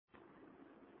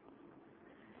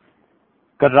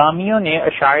کرامیوں نے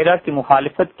اشاعرہ کی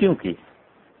مخالفت کیوں کی؟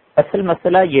 اصل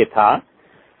مسئلہ یہ تھا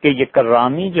کہ یہ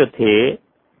کرامی جو تھے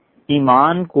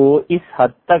ایمان کو اس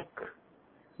حد تک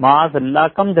معاذ اللہ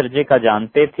کم درجے کا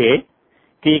جانتے تھے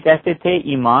کہ یہ کہتے تھے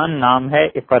ایمان نام ہے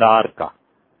اقرار کا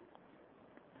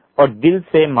اور دل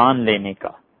سے مان لینے کا،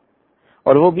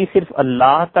 اور وہ بھی صرف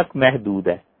اللہ تک محدود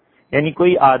ہے. یعنی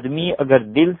کوئی آدمی اگر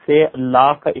دل سے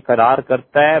اللہ کا اقرار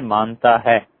کرتا ہے، مانتا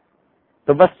ہے،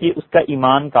 تو بس یہ اس کا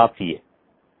ایمان کافی ہے.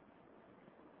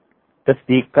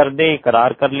 تصدیق کر دے،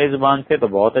 اقرار کر لے زبان سے تو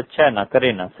بہت اچھا ہے، نہ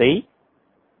کرے نہ صحیح.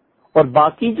 اور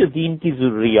باقی جو دین کی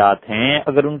ضروریات ہیں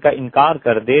اگر ان کا انکار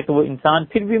کر دے تو وہ انسان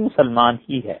پھر بھی مسلمان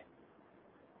ہی ہے.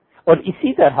 اور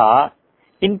اسی طرح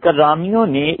ان کرامیوں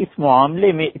نے اس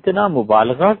معاملے میں اتنا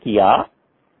مبالغہ کیا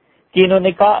کہ انہوں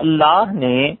نے کہا اللہ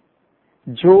نے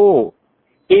جو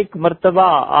ایک مرتبہ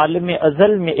عالم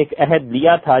ازل میں ایک عہد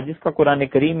لیا تھا جس کا قرآن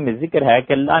کریم میں ذکر ہے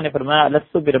کہ اللہ نے فرمایا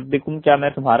الستو بربکم، کیا میں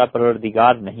تمہارا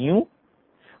پروردگار نہیں ہوں؟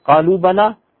 قالوا بلا،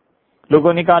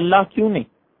 لوگوں نے کہا اللہ کیوں نہیں؟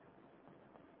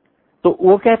 تو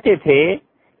وہ کہتے تھے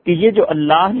کہ یہ جو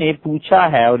اللہ نے پوچھا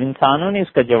ہے اور انسانوں نے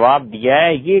اس کا جواب دیا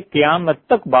ہے یہ قیامت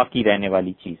تک باقی رہنے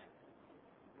والی چیز.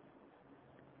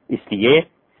 اس لیے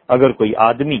اگر کوئی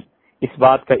آدمی اس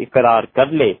بات کا اقرار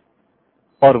کر لے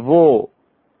اور وہ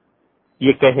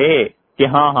یہ کہے کہ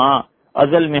ہاں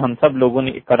ازل میں ہم سب لوگوں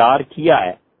نے اقرار کیا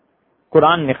ہے،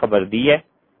 قرآن نے خبر دی ہے،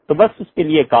 تو بس اس کے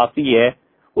لیے کافی ہے.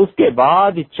 اس کے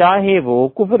بعد چاہے وہ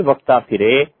کفر بکتا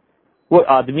پھرے، وہ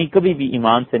آدمی کبھی بھی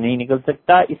ایمان سے نہیں نکل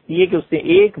سکتا، اس لیے کہ اس نے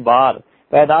ایک بار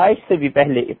پیدائش سے بھی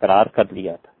پہلے اقرار کر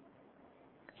لیا تھا.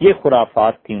 یہ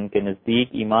خرافات تھی ان کے نزدیک،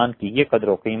 ایمان کی یہ قدر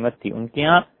و قیمت تھی ان کے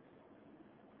ہاں.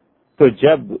 تو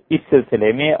جب اس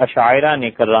سلسلے میں اشاعرہ نے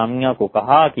کرامیہ کو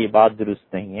کہا کہ یہ بات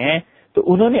درست نہیں ہے تو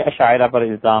انہوں نے اشاعرہ پر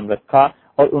الزام رکھا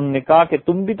اور انہوں نے کہا کہ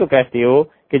تم بھی تو کہتے ہو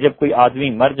کہ جب کوئی آدمی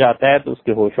مر جاتا ہے تو اس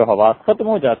کے ہوش و حواس ختم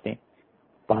ہو جاتے ہیں.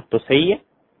 بات تو صحیح ہے.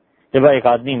 جب ایک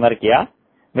آدمی مر گیا،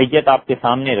 میت آپ کے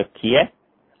سامنے رکھی ہے،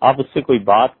 آپ اس سے کوئی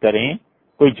بات کریں،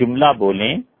 کوئی جملہ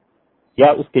بولیں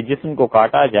یا اس کے جسم کو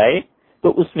کاٹا جائے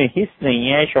تو اس میں حس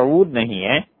نہیں ہے، شعور نہیں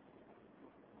ہے،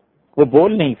 وہ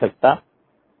بول نہیں سکتا.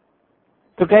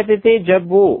 تو کہتے تھے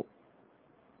جب وہ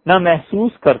نہ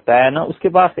محسوس کرتا ہے نہ اس کے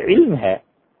پاس علم ہے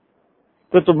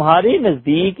تو تمہارے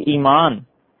نزدیک ایمان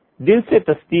دل سے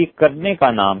تصدیق کرنے کا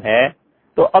نام ہے،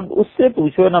 تو اب اس سے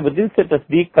پوچھو نہ وہ دل سے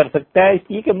تصدیق کر سکتا ہے، اس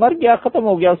لیے کہ مر گیا، ختم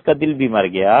ہو گیا، اس کا دل بھی مر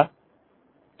گیا.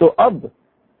 تو اب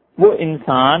وہ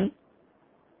انسان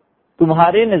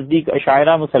تمہارے نزدیک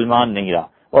اشاعرہ مسلمان نہیں رہا.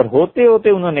 اور ہوتے ہوتے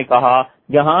انہوں نے کہا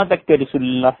یہاں تک کہ رسول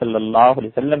اللہ صلی اللہ علیہ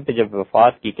وسلم پہ جب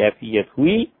وفات کی کیفیت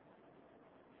ہوئی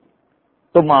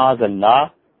تو معاذ اللہ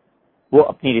وہ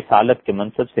اپنی رسالت کے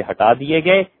منصب سے ہٹا دیے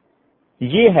گئے.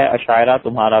 یہ ہے اشاعرہ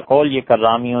تمہارا قول. یہ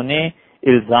کرامیوں نے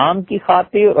الزام کی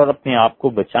خاطر اور اپنے آپ کو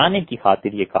بچانے کی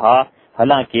خاطر یہ کہا،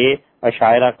 حالانکہ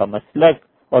اشاعرہ کا مسلک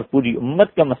اور پوری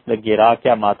امت کا مسلک یہ رہا،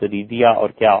 کیا ماتریدیہ اور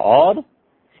کیا اور.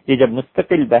 یہ جب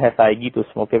مستقل بحث آئے گی تو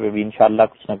اس موقع پہ بھی انشاءاللہ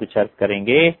کچھ نہ کچھ عرض کریں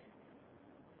گے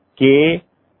کہ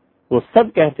وہ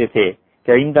سب کہتے تھے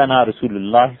کہ عندنا رسول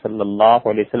اللہ صلی اللہ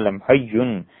علیہ وسلم حی،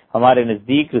 ہمارے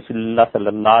نزدیک رسول اللہ صلی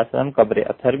اللہ علیہ وسلم قبر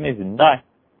اطہر میں زندہ ہے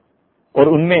اور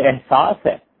ان میں احساس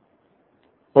ہے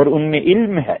اور ان میں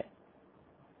علم ہے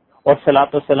اور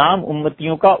صلاۃ والسلام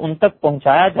امتیوں کا ان تک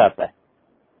پہنچایا جاتا ہے.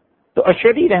 تو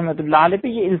اشعری رحمت اللہ علیہ پہ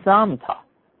یہ الزام تھا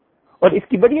اور اس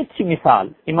کی بڑی اچھی مثال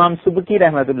امام سبکی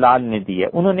رحمت اللہ علیہ نے دی ہے.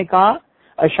 انہوں نے کہا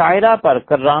اشاعرہ پر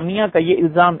کرامیہ کا یہ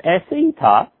الزام ایسے ہی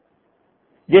تھا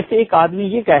جیسے ایک آدمی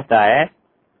یہ کہتا ہے،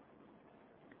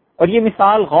 اور یہ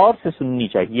مثال غور سے سننی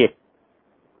چاہیے،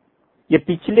 یہ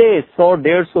پچھلے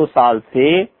 100-150 سال سے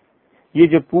یہ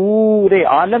جو پورے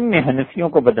عالم میں حنفیوں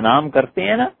کو بدنام کرتے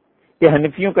ہیں نا کہ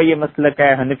حنفیوں کا یہ مسلک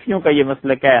ہے، حنفیوں کا یہ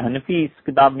مسلک ہے، حنفی اس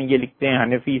کتاب میں یہ لکھتے ہیں،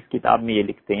 حنفی اس کتاب میں یہ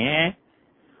لکھتے ہیں،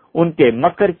 ان کے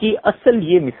مکر کی اصل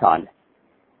یہ مثال ہے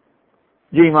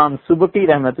جو امام سبکی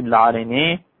رحمت اللہ علیہ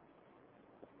نے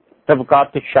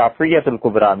طبقات الشافعیۃ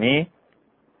الکبریٰ میں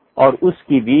اور اس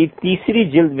کی بھی 3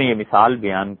 جلد میں یہ مثال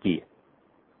بیان کی ہے.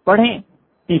 پڑھیں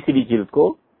 3 جلد کو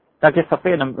تاکہ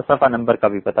صفحہ نمبر کا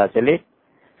بھی پتہ چلے.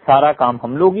 سارا کام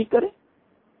ہم لوگ ہی کریں،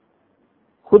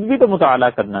 خود بھی تو مطالعہ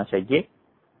کرنا چاہیے.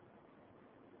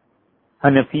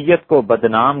 حنفیت کو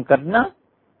بدنام کرنا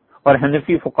اور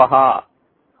حنفی فقہا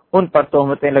ان پر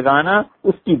تہمتیں لگانا،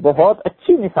 اس کی بہت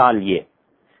اچھی مثال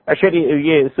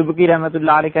یہ سبکی رحمت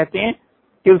اللہ علیہ کہتے ہیں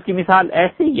کہ اس کی مثال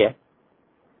ایسی ہی ہے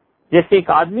جیسے ایک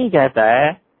آدمی کہتا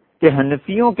ہے کہ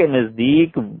حنفیوں کے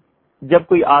نزدیک جب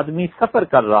کوئی آدمی سفر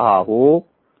کر رہا ہو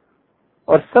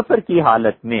اور سفر کی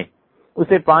حالت میں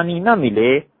اسے پانی نہ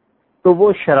ملے تو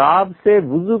وہ شراب سے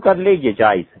وضو کر لے، یہ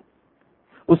جائز ہے.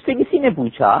 اس سے کسی نے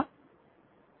پوچھا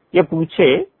یہ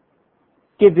پوچھے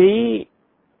کہ بھئی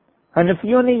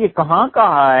حنفیوں نے یہ کہاں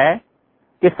کہا ہے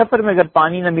کہ سفر میں اگر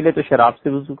پانی نہ ملے تو شراب سے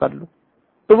وضو کر لو،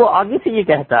 تو وہ آگے سے یہ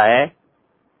کہتا ہے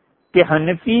کہ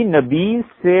حنفی نبیذ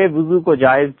سے وضو کو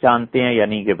جائز جانتے ہیں یا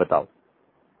نہیں، کہ بتاؤ۔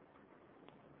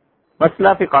 مسئلہ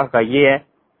فقہ کا یہ ہے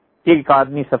کہ ایک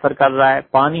آدمی سفر کر رہا ہے،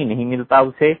 پانی نہیں ملتا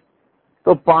اسے،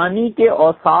 تو پانی کے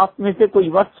اوصاف میں سے کوئی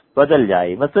وصف بدل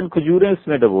جائے، مثلا کھجوریں اس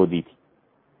میں ڈبو دی تھی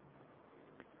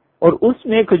اور اس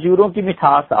میں کھجوروں کی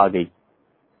مٹھاس آ گئی،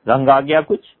 رنگ آ گیا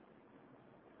کچھ،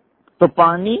 تو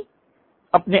پانی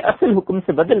اپنے اصل حکم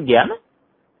سے بدل گیا نا،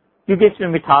 کیونکہ اس میں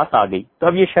مٹھاس آ گئی، تو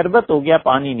اب یہ شربت ہو گیا،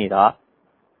 پانی نہیں رہا۔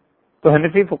 تو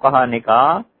حنفی فقہا نے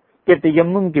کہا کہ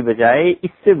تیمم کی بجائے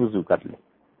اس سے وضو کر لے۔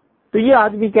 تو یہ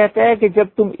آدمی کہتا ہے کہ جب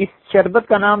تم اس شربت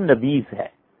کا نام نبیذ ہے،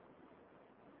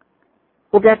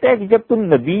 وہ کہتا ہے کہ جب تم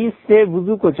نبیذ سے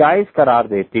وضو کو جائز قرار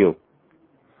دیتے ہو،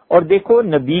 اور دیکھو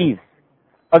نبیذ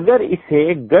اگر اسے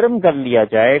گرم کر لیا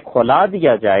جائے، کھولا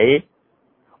دیا جائے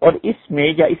اور اس میں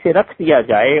یا اسے رکھ دیا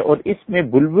جائے اور اس میں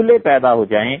بلبلے پیدا ہو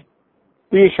جائیں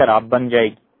تو یہ شراب بن جائے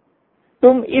گی۔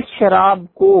 تم اس شراب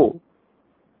کو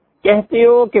کہتے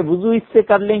ہو کہ وضو اس سے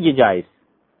کر لیں، یہ جائز،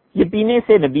 یہ پینے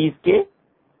سے نبیذ کے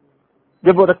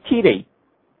جب وہ رکھی رہی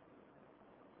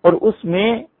اور اس میں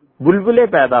بلبلے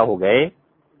پیدا ہو گئے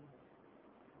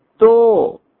تو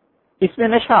اس میں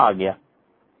نشہ آ گیا،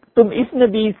 تم اس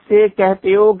نبیذ سے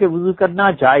کہتے ہو کہ وضو کرنا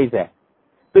جائز ہے،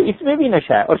 تو اس میں بھی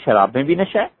نشہ ہے اور شراب میں بھی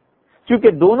نشہ ہے،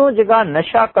 کیونکہ دونوں جگہ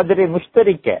نشہ قدر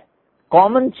مشترک ہے،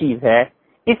 کامن چیز ہے،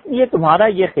 اس لیے تمہارا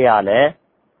یہ خیال ہے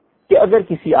کہ اگر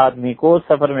کسی آدمی کو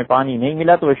سفر میں پانی نہیں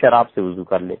ملا تو وہ شراب سے وضو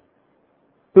کر لے،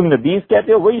 تم نبیذ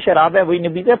کہتے ہو، وہی شراب ہے وہی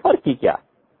نبیذ ہے، فرق ہی کیا؟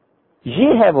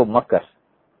 یہ ہے وہ مکر۔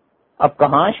 اب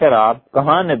کہاں شراب،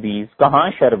 کہاں نبیذ، کہاں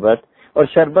شربت، اور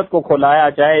شربت کو کھلایا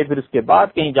جائے پھر اس کے بعد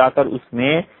کہیں جا کر اس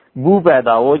میں بو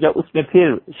پیدا ہو، یا اس میں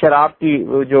پھر شراب کی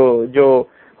جو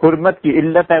حرمت کی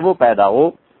علت ہے وہ پیدا ہو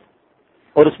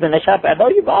اور اس میں نشہ پیدا ہو،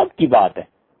 یہ بات کی بات ہے۔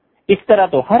 اس طرح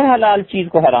تو ہر حلال چیز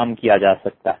کو حرام کیا جا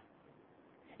سکتا ہے۔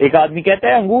 ایک آدمی کہتا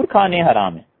ہے انگور کھانے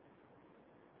حرام ہے،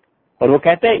 اور وہ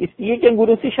کہتا ہے اس لیے کہ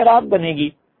انگوروں سے شراب بنے گی،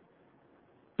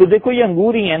 تو دیکھو یہ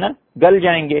انگور ہی ہے نا، گل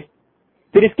جائیں گے،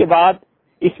 پھر اس کے بعد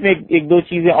اس میں ایک دو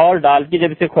چیزیں اور ڈال کے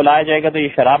جب اسے کھلایا جائے گا تو یہ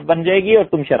شراب بن جائے گی اور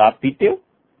تم شراب پیتے ہو۔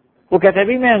 وہ کہتا ہے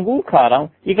بھی میں انگور کھا رہا ہوں،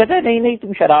 یہ کہتا ہے نہیں نہیں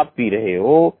تم شراب پی رہے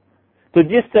ہو۔ تو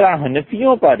جس طرح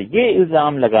حنفیوں پر یہ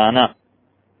الزام لگانا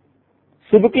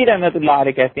سبکی رحمت اللہ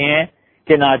علیہ کہتے ہیں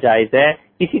کہ ناجائز ہے،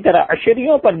 اسی طرح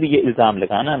اشریوں پر بھی یہ الزام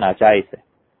لگانا ناجائز ہے،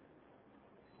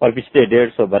 اور پچھلے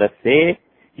 150 برس سے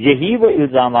یہی وہ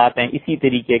الزامات ہیں اسی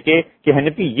طریقے کے کہ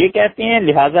حنفی یہ کہتے ہیں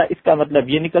لہٰذا اس کا مطلب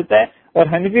یہ نکلتا ہے، اور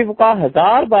حنفی فقہا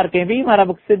 1000 بار کہیں بھی ہمارا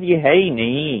مقصد یہ ہے ہی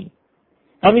نہیں،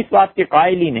 ہم اس بات کے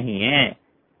قائل ہی نہیں ہیں،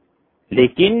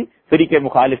 لیکن فریق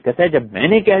مخالف کہتا ہے جب میں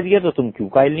نے کہہ دیا تو تم کیوں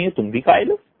قائل نہیں ہو، تم بھی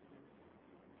قائل ہو۔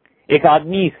 ایک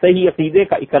آدمی صحیح عقیدے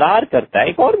کا اقرار کرتا ہے،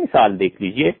 ایک اور مثال دیکھ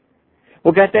لیجئے،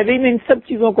 وہ کہتا ہے میں ان سب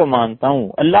چیزوں کو مانتا ہوں،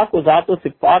 اللہ کو ذات و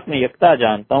صفات میں یکتا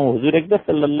جانتا ہوں، حضور اقدس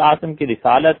صلی اللہ علیہ وسلم کی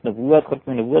رسالت، نبوت،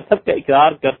 ختم نبوت سب کا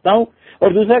اقرار کرتا ہوں،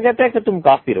 اور دوسرا کہتا ہے کہ تم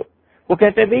کافر ہو۔ وہ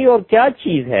کہتے ہیں اور کیا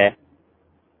چیز ہے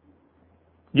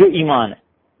جو ایمان ہے؟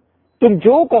 تم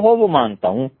جو کہو وہ مانتا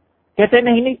ہوں، کہتے ہیں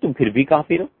نہیں تم پھر بھی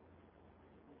کافر ہو۔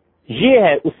 یہ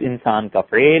ہے اس انسان کا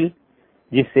فعل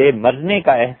جسے مرنے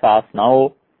کا احساس نہ ہو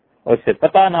اور اسے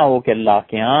پتہ نہ ہو کہ اللہ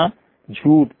کے ہاں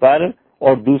جھوٹ پر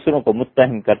اور دوسروں کو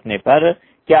متہم کرنے پر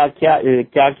کیا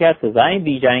کیا سزائیں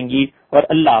دی جائیں گی، اور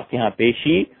اللہ کے ہاں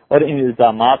پیشی اور ان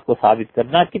الزامات کو ثابت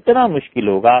کرنا کتنا مشکل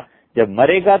ہوگا۔ جب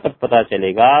مرے گا تب پتہ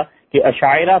چلے گا کہ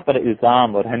اشاعرہ پر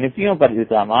الزام اور حنفیوں پر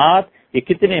الزامات یہ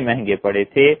کتنے مہنگے پڑے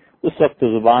تھے۔ اس وقت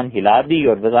زبان ہلا دی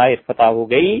اور بظاہر فتح ہو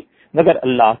گئی، مگر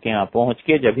اللہ کے ہاں پہنچ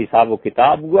کے جب حساب و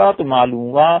کتاب ہوا تو معلوم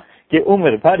ہوا کہ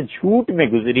عمر بھر جھوٹ میں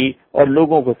گزری اور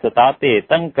لوگوں کو ستاتے،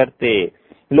 تنگ کرتے،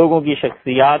 لوگوں کی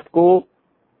شخصیات کو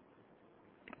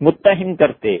متہم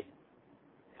کرتے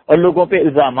اور لوگوں پہ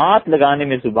الزامات لگانے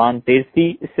میں زبان تیز تھی،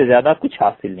 اس سے زیادہ کچھ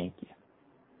حاصل نہیں کیا۔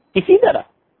 اسی طرح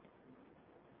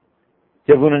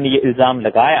جب انہوں نے یہ الزام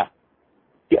لگایا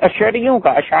کہ اشعریوں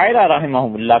کا، اشاعرہ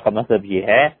رحمہم اللہ کا مذہب یہ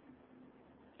ہے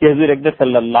کہ حضور اقدس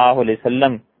صلی اللہ علیہ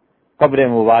وسلم قبر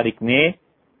مبارک میں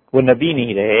وہ نبی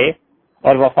نہیں رہے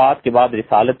اور وفات کے بعد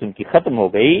رسالت ان کی ختم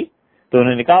ہو گئی، تو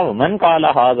انہوں نے کہا من قال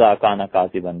ھذا کان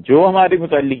کاذبا، جو ہمارے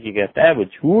متعلق یہ کہتا ہے وہ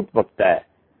جھوٹ بکتا ہے،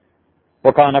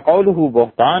 وکان قولہ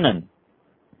بہتانا،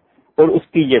 اور اس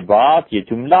کی یہ بات، یہ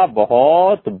جملہ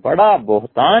بہت بڑا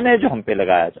بہتان ہے جو ہم پہ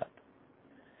لگایا جاتا۔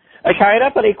 اشاعرہ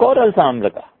پر ایک اور الزام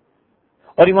لگا،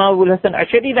 اور امام ابو الحسن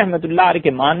اشعری رحمۃ اللہ علیہ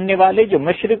کے ماننے والے جو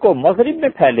مشرق و مغرب میں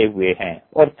پھیلے ہوئے ہیں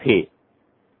اور تھے،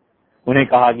 انہیں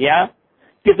کہا گیا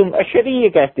کہ تم اشعری یہ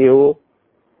کہتے ہو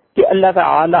کہ اللہ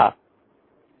تعالی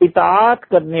اطاعت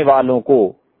کرنے والوں کو،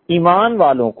 ایمان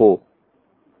والوں کو،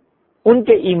 ان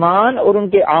کے ایمان اور ان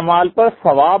کے اعمال پر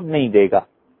ثواب نہیں دے گا،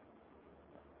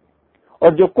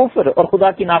 اور جو کفر اور خدا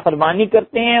کی نافرمانی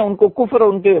کرتے ہیں ان کو کفر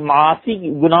اور ان کے معاصی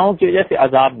گناہوں کی وجہ سے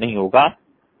عذاب نہیں ہوگا۔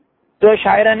 تو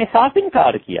شاعرہ نے صاف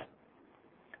انکار کیا،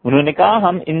 انہوں نے کہا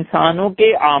ہم انسانوں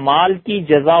کے اعمال کی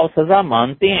جزا و سزا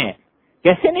مانتے ہیں۔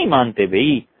 کیسے نہیں مانتے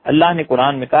بھئی؟ اللہ نے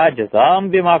قرآن میں کہا جزاء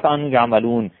بما كانوا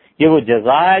يعملون، یہ وہ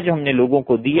جزا ہے جو ہم نے لوگوں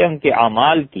کو دی ہے ان کے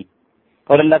اعمال کی۔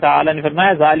 اور اللہ تعالیٰ نے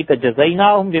فرمایا ذالک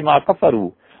جزیناہم بما کفروا،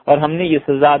 اور ہم نے یہ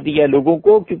سزا دی ہے لوگوں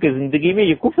کو کیونکہ زندگی میں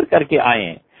یہ کفر کر کے آئے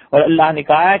ہیں۔ اور اللہ نے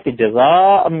کہا ہے کہ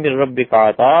جزاء من ربک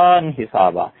عطاء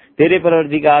حسابا، تیرے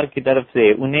پروردگار کی طرف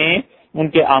سے انہیں ان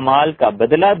کے اعمال کا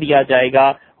بدلہ دیا جائے گا،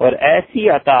 اور ایسی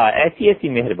عطا، ایسی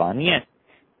مہربانی ہے۔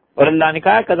 اور اللہ نے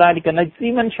کہا کذالک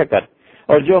نجزی من شکر،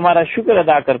 اور جو ہمارا شکر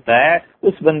ادا کرتا ہے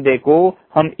اس بندے کو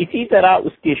ہم اسی طرح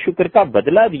اس کے شکر کا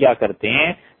بدلہ دیا کرتے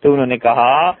ہیں۔ تو انہوں نے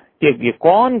کہا کہ یہ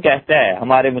کون کہتا ہے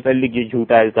ہمارے متعلق یہ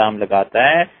جھوٹا الزام لگاتا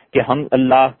ہے کہ ہم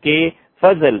اللہ کے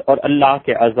فضل اور اللہ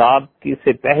کے عذاب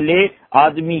سے پہلے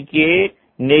آدمی کے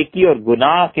نیکی اور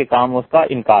گناہ کے کاموں کا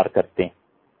انکار کرتے ہیں۔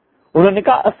 انہوں نے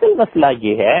کہا اصل مسئلہ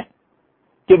یہ ہے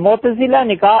کہ معتزلہ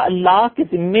نے کہا اللہ کے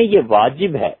ذمے یہ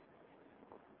واجب ہے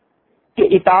کہ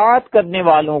اطاعت کرنے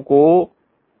والوں کو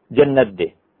جنت دے،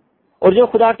 اور جو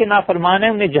خدا کے نافرمان ہیں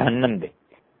انہیں جہنم دے،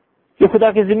 یہ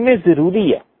خدا کے ذمے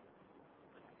ضروری ہے۔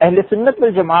 اہل سنت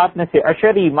والجماعت میں سے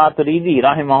اشعری، ماتریدی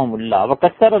رحمہم اللہ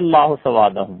وکسر اللہ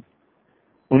سوادہم،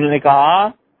 انہوں نے کہا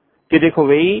کہ دیکھو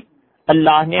بھئی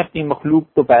اللہ نے اپنی مخلوق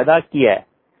تو پیدا کیا ہے،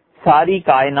 ساری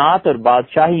کائنات اور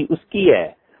بادشاہی اس کی ہے،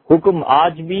 حکم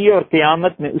آج بھی اور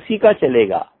قیامت میں اسی کا چلے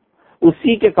گا،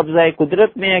 اسی کے قبضہ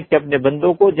قدرت میں ہے کہ اپنے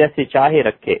بندوں کو جیسے چاہے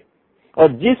رکھے، اور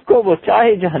جس کو وہ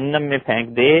چاہے جہنم میں پھینک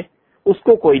دے اس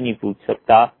کو کوئی نہیں پوچھ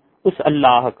سکتا۔ اس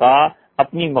اللہ کا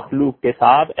اپنی مخلوق کے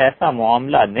ساتھ ایسا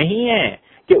معاملہ نہیں ہے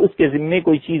کہ اس کے ذمے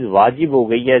کوئی چیز واجب ہو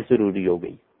گئی ہے، ضروری ہو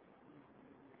گئی،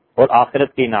 اور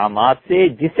آخرت کے انعامات سے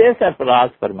جسے سرفراز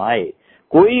فرمائے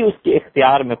کوئی اس کے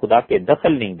اختیار میں خدا کے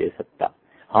دخل نہیں دے سکتا۔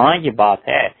 ہاں یہ بات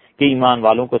ہے کہ ایمان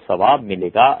والوں کو ثواب ملے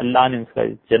گا، اللہ نے اس کا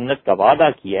جنت کا وعدہ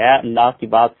کیا ہے، اللہ کی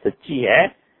بات سچی ہے،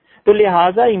 تو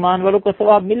لہٰذا ایمان والوں کو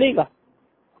ثواب ملے گا۔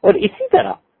 اور اسی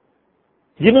طرح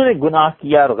جنہوں نے گناہ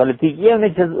کیا اور غلطی کی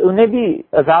انہیں بھی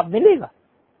عذاب ملے گا۔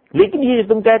 لیکن یہ جو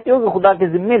تم کہتے ہو کہ خدا کے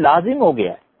ذمے لازم ہو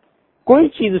گیا ہے، کوئی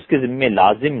چیز اس کے ذمے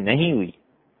لازم نہیں ہوئی،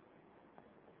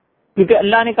 کیونکہ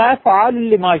اللہ نے کہا ہے فعال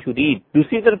لما یرید۔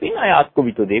 دوسری طرف ان آیات کو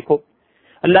بھی تو دیکھو،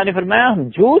 اللہ نے فرمایا ہم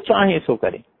جو چاہیں سو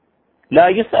کریں، لا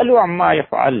یسأل عما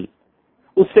یفعل،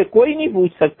 اس سے کوئی نہیں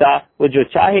پوچھ سکتا، وہ جو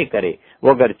چاہے کرے۔ وہ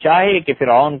اگر چاہے کہ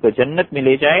فرعون کو جنت میں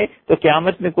لے جائے تو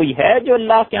قیامت میں کوئی ہے جو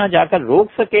اللہ کے ہاں جا کر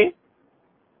روک سکے؟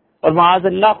 اور معاذ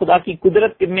اللہ خدا کی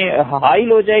قدرت میں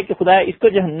حائل ہو جائے کہ خدا اس کو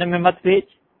جہنم میں مت بھیج،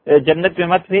 جنت میں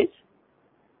مت بھیج۔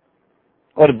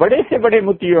 اور بڑے سے بڑے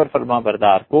مطیع اور فرما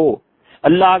بردار کو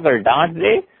اللہ اگر ڈانٹ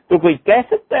دے تو کوئی کہہ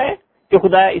سکتا ہے کہ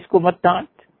خدا اس کو مت ڈانٹ،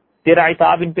 تیرا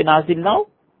عتاب ان پہ نازل نہ ہو؟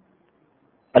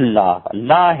 اللہ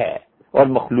اللہ ہے اور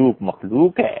مخلوق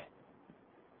مخلوق ہے،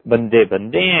 بندے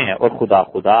بندے ہیں اور خدا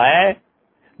خدا ہے،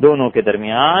 دونوں کے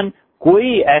درمیان کوئی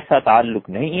ایسا تعلق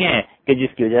نہیں ہے کہ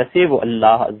جس کی وجہ سے وہ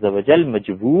اللہ عز و جل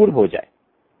مجبور ہو جائے۔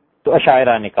 تو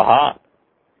اشاعرہ نے کہا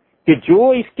کہ جو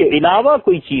اس کے علاوہ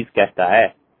کوئی چیز کہتا ہے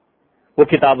وہ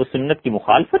کتاب و سنت کی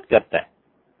مخالفت کرتا ہے۔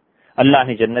 اللہ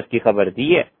نے جنت کی خبر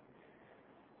دی ہے،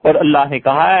 اور اللہ نے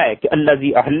کہا ہے کہ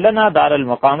الذی احلنا دار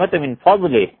المقامت من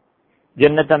فضلہ،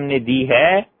 جنت ہم نے دی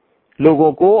ہے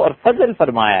لوگوں کو اور فضل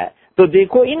فرمایا ہے۔ تو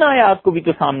دیکھو ان آیات کو بھی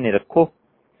تو سامنے رکھو،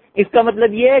 اس کا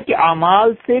مطلب یہ ہے کہ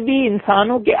اعمال سے بھی،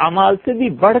 انسانوں کے اعمال سے بھی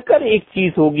بڑھ کر ایک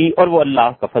چیز ہوگی، اور وہ اللہ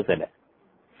کا فضل ہے۔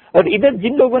 اور ادھر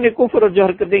جن لوگوں نے کفر اور جو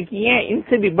حرکتیں کی ہیں ان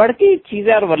سے بھی بڑھ کے ایک چیز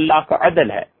ہے، اور وہ اللہ کا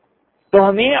عدل ہے۔ تو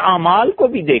ہمیں اعمال کو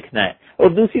بھی دیکھنا ہے، اور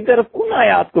دوسری طرف ان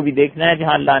آیات کو بھی دیکھنا ہے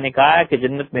جہاں اللہ نے کہا ہے کہ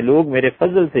جنت میں لوگ میرے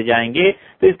فضل سے جائیں گے۔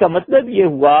 تو اس کا مطلب یہ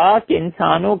ہوا کہ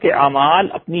انسانوں کے اعمال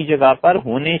اپنی جگہ پر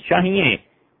ہونے چاہیے،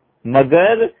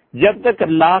 مگر جب تک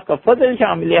اللہ کا فضل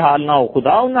شامل حال نہ ہو،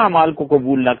 خدا ان اعمال کو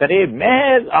قبول نہ کرے،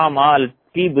 محض اعمال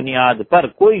کی بنیاد پر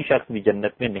کوئی شخص بھی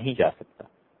جنت میں نہیں جا سکتا۔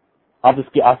 اب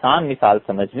اس کی آسان مثال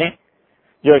سمجھ لیں،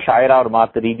 جو شاعرہ اور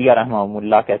ماتریدیہ رحمہم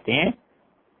اللہ کہتے ہیں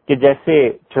کہ جیسے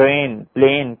ٹرین،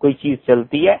 پلین، کوئی چیز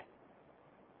چلتی ہے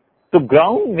تو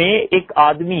گراؤنڈ میں ایک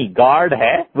آدمی گارڈ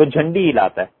ہے، وہ جھنڈی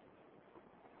ہلاتا ہے،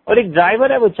 اور ایک ڈرائیور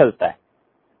ہے وہ چلتا ہے۔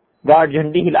 گارڈ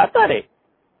جھنڈی ہلاتا رہے،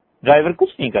 ڈرائیور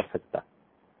کچھ نہیں کر سکتا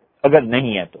اگر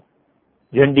نہیں ہے تو۔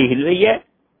 جھنڈی ہل رہی ہے،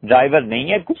 ڈرائیور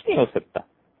نہیں ہے، کچھ نہیں ہو سکتا۔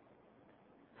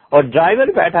 اور ڈرائیور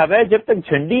بیٹھا ہوا ہے، جب تک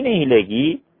جھنڈی نہیں ہلے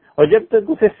گی اور جب تک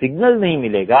اسے سگنل نہیں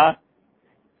ملے گا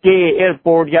کہ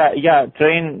ایئرپورٹ یا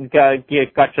ٹرین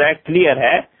کا ٹریک کلیئر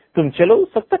ہے، تم چلو،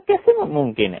 اس وقت تک کیسے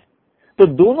ممکن ہے؟ تو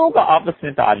دونوں کا آپس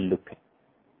میں تعلق ہے.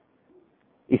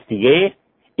 اس لیے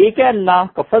ایک ہے اللہ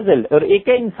کا فضل اور ایک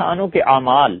ہے انسانوں کے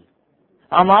اعمال.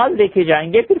 اعمال دیکھے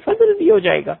جائیں گے، پھر فضل بھی ہو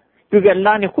جائے گا، کیونکہ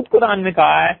اللہ نے خود قرآن میں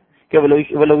کہا ہے کہ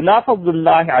ولولا فضل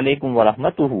اللہ علیکم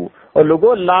ورحمتہ، اور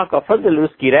لوگوں اللہ کا فضل،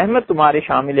 اس کی رحمت تمہارے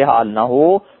شامل حال نہ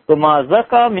ہو تو ما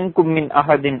زکا منکم من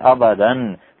احد ابدا،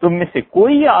 تم میں سے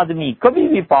کوئی آدمی کبھی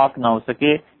بھی پاک نہ ہو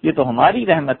سکے. یہ تو ہماری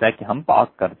رحمت ہے کہ ہم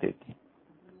پاک کر دیتے ہیں.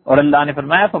 اور اللہ نے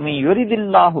فرمایا فَمَن يُرِدِ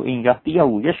اللَّهُ أَن يَهْدِيَهُ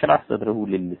يَشْرَحْ صَدْرَهُ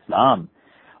لِلْإِسْلَامِ،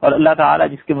 اور اللہ تعالیٰ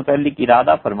جس کے متعلق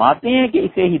ارادہ فرماتے ہیں کہ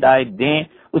اسے ہدایت دیں،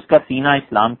 اس کا سینہ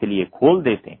اسلام کے لیے کھول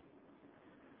دیتے ہیں.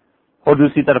 اور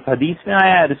دوسری طرف حدیث میں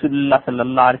آیا ہے، رسول اللہ صلی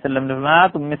اللہ علیہ وسلم نے فرمایا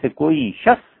تم میں سے کوئی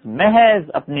شخص محض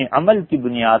اپنے عمل کی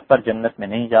بنیاد پر جنت میں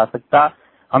نہیں جا سکتا.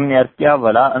 ہم نے عرض کیا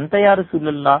ولا انت یا رسول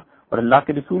اللہ، اور اللہ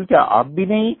کے رسول کیا آپ بھی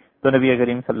نہیں؟ تو نبی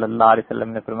کریم صلی اللہ علیہ وسلم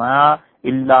نے فرمایا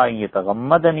الا ان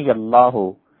یتغمدنی اللہ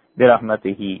برحمتہ،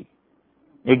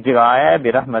 ایک جگہ آیا ہے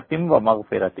برحمت و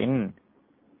مغفرت،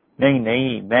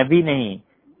 نہیں میں بھی نہیں،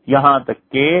 یہاں تک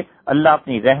کہ اللہ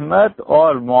اپنی رحمت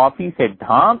اور معافی سے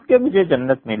ڈھانپ کے مجھے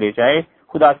جنت میں لے جائے.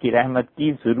 خدا کی رحمت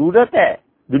کی ضرورت ہے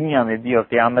دنیا میں بھی اور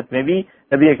قیامت میں بھی.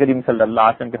 نبی کریم صلی اللہ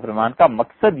علیہ وسلم کے فرمان کا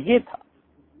مقصد یہ تھا.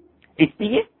 اس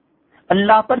لیے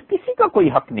اللہ پر کسی کا کوئی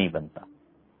حق نہیں بنتا.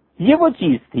 یہ وہ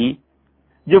چیز تھی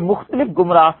جو مختلف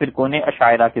گمراہ فرقوں نے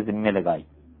اشاعرہ کے ذمے لگائی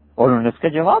اور انہوں نے اس کا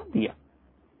جواب دیا.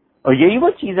 اور یہی وہ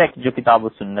چیز ہے جو کتاب و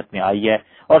سنت میں آئی ہے.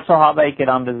 اور صحابہ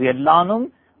کرام رضی اللہ عنہم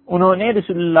انہوں نے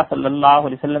رسول اللہ صلی اللہ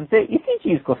علیہ وسلم سے اسی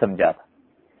چیز کو سمجھا تھا.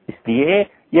 اس لیے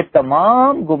یہ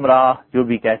تمام گمراہ جو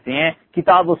بھی کہتے ہیں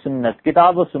کتاب و سنت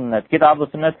کتاب و سنت کتاب و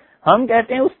سنت، ہم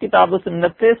کہتے ہیں اس کتاب و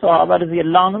سنت سے صحابہ رضی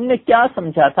اللہ عنہم نے کیا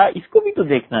سمجھا تھا اس کو بھی تو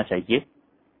دیکھنا چاہیے.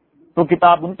 تو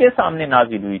کتاب ان کے سامنے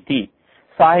نازل ہوئی تھی،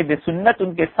 صاحب سنت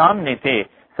ان کے سامنے تھے،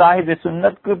 صاحب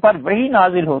سنت کے پر وہی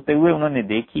نازل ہوتے ہوئے انہوں نے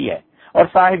دیکھی ہے، اور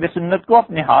صاحب سنت کو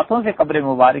اپنے ہاتھوں سے قبر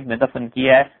مبارک میں دفن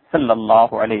کیا ہے صلی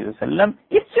اللہ علیہ وسلم.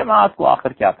 اس جماعت کو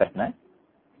آخر کیا کرنا ہے؟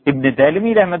 ابن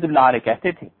دیلمی رحمت اللہ علیہ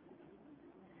کہتے تھے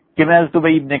کہ میں حضرت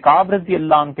ابی ابن کعب رضی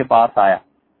اللہ عنہ کے پاس آیا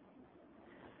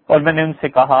اور میں نے ان سے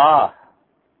کہا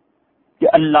کہ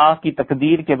اللہ کی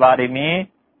تقدیر کے بارے میں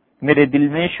میرے دل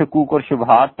میں شکوک اور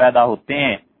شبہات پیدا ہوتے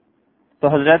ہیں، تو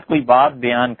حضرت کوئی بات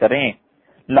بیان کریں.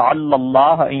 لعل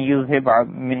اللہ ان یذھب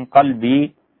من قلبی،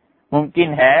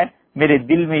 ممکن ہے میرے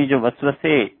دل میں یہ جو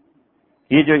وسوسے،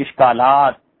 یہ جو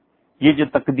اشکالات، یہ جو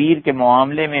تقدیر کے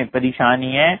معاملے میں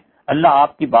پریشانی ہے، اللہ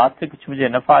آپ کی بات سے کچھ مجھے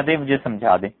نفع دے، مجھے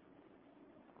سمجھا دے.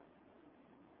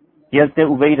 یہ حضرت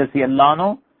ابی رضی اللہ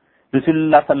عنہ رسول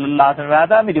اللہ صلی اللہ علیہ وسلم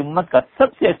تھا میری امت کا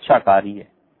سب سے اچھا قاری ہے.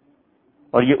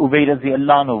 اور یہ ابی رضی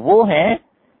اللہ عنہ وہ ہیں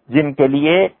جن کے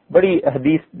لیے بڑی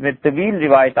حدیث میں طویل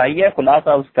روایت آئی ہے. خلاصہ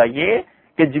اس کا یہ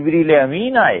کہ جبریل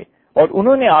امین آئے اور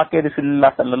انہوں نے آ کے رسول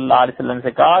اللہ صلی اللہ علیہ وسلم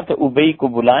سے کہا کہ ابی کو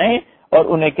بلائیں اور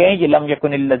انہیں کہیں یہ لم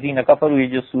یکن الذین کفروا، یہ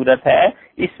جو صورت ہے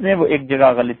اس میں وہ ایک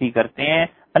جگہ غلطی کرتے ہیں،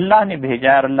 اللہ نے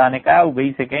بھیجا ہے اور اللہ نے کہا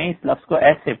ابی سے کہیں اس لفظ کو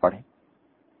ایسے پڑھیں.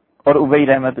 اور ابی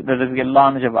رحمت رضی اللہ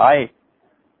عنہ جب آئے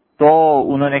تو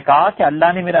انہوں نے کہا کہ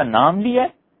اللہ نے میرا نام لیا ہے؟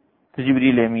 تو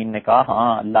جبریل امین نے کہا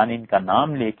ہاں اللہ نے ان کا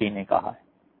نام لے کے انہیں کہا ہے.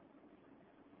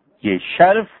 یہ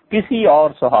شرف کسی اور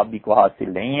صحابی کو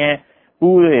حاصل نہیں ہے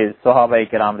پورے صحابہ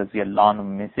کرام رضی اللہ عنہ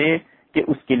میں سے کہ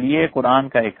اس کے لیے قرآن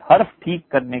کا ایک حرف ٹھیک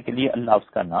کرنے کے لیے اللہ اس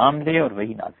کا نام لے اور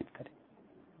وہی نازل کرے.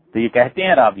 تو یہ کہتے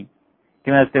ہیں راوی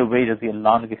کہ میں حضرت ابی رضی اللہ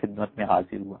عنہ کی خدمت میں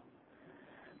حاضر ہوا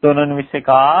تو انہوں نے مجھ سے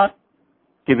کہا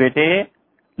کہ بیٹے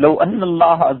لو ان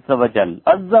اللہ عز وجل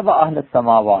عذب اہل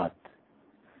السماوات،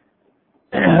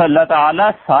 اللہ تعالیٰ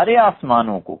سارے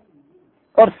آسمانوں کو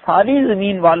اور ساری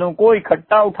زمین والوں کو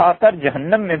اکٹھا اٹھا کر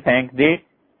جہنم میں پھینک دے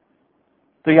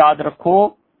تو یاد رکھو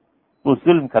وہ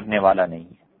ظلم کرنے والا نہیں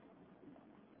ہے،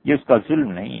 یہ اس کا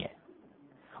ظلم نہیں ہے.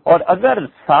 اور اگر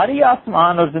ساری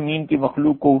آسمان اور زمین کی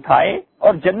مخلوق کو اٹھائے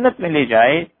اور جنت میں لے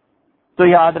جائے تو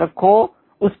یاد رکھو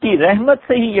اس کی رحمت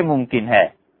سے ہی یہ ممکن ہے،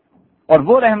 اور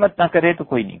وہ رحمت نہ کرے تو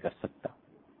کوئی نہیں کر سکتا.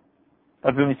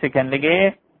 اور پھر مجھ سے کہنے لگے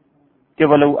کہ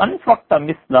وَلَوْ أَنفَقْتَ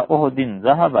مِثْلَ أُحُدٍ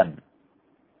ذَهَبًا،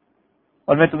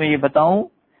 اور میں تمہیں یہ بتاؤں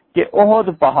کہ احد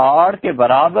پہاڑ کے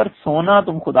برابر سونا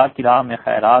تم خدا کی راہ میں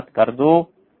خیرات کر دو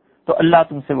تو اللہ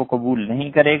تم سے وہ قبول نہیں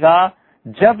کرے گا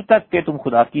جب تک کہ تم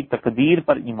خدا کی تقدیر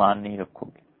پر ایمان نہیں رکھو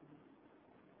گے.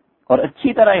 اور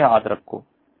اچھی طرح یاد رکھو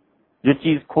جو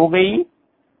چیز کھو گئی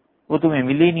وہ تمہیں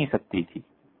مل ہی نہیں سکتی تھی،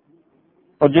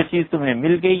 اور جو چیز تمہیں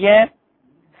مل گئی ہے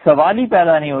سوال ہی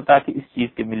پیدا نہیں ہوتا کہ اس چیز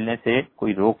کے ملنے سے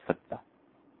کوئی روک سکتا.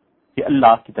 یہ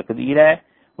اللہ کی تقدیر ہے.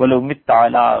 وَلَوْ مِتَّ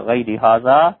عَلَىٰ غَيْرِ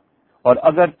هَٰذَا، اور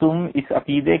اگر تم اس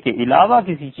عقیدے کے علاوہ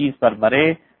کسی چیز پر مرے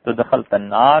تو دخلت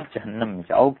النار، جہنم میں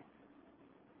جاؤ گے۔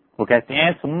 وہ کہتے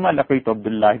ہیں ثم لقیت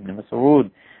عبداللہ ابن مسعود،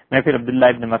 میں پھر عبداللہ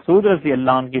ابن مسعود رضی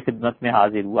اللہ عنہ کی خدمت میں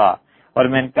حاضر ہوا اور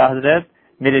میں نے کہا حضرت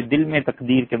میرے دل میں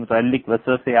تقدیر کے متعلق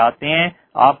وسوسے آتے ہیں،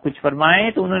 آپ کچھ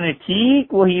فرمائیں۔ تو انہوں نے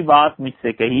ٹھیک وہی بات مجھ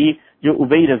سے کہی جو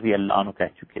ابی رضی اللہ عنہ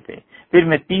کہہ چکے تھے۔ پھر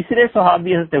میں تیسرے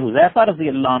صحابی حضرت حذیفہ رضی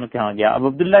اللہ عنہ کے ہاں گیا۔ اب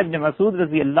عبداللہ ابن مسعود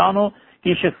رضی اللہ عنہ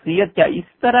کی شخصیت کیا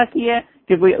اس طرح کی ہے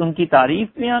کہ کوئی ان کی تعریف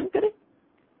بیان کرے؟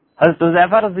 حضرت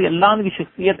حذیفہ رضی اللہ عنہ کی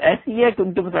شخصیت ایسی ہے کہ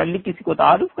ان کے متعلق کسی کو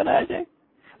تعارف کرایا جائے؟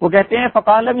 وہ کہتے ہیں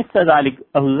فقال مثل ذلک،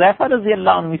 حذیفہ رضی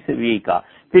اللہ عنہ سے بھی کہا۔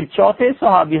 پھر چوتھے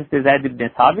صحابی حضرت زید بن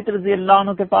ثابت رضی اللہ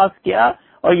عنہ کے پاس کیا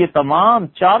اور یہ تمام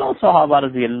چاروں صحابہ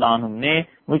رضی اللہ عنہ نے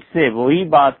مجھ سے وہی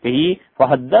بات کہی۔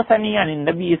 فحدثنی عن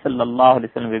النبی صلی اللہ علیہ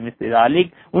وسلم بمثل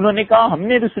ذلک، انہوں نے کہا ہم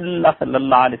نے رسول اللہ صلی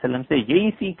اللہ علیہ وسلم سے یہی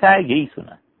سیکھا ہے، یہی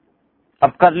سنا ہے۔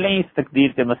 اب کر لیں اس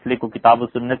تقدیر کے مسئلے کو کتاب و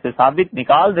سنت سے ثابت،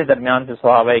 نکال دے درمیان سے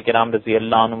صحابہ کرام رضی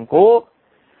اللہ عنہ کو،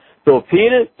 تو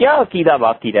پھر کیا عقیدہ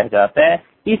باقی رہ جاتا ہے؟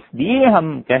 اس لیے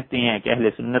ہم کہتے ہیں کہ اہل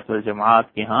سنت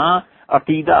والجماعت کے ہاں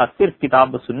عقیدہ صرف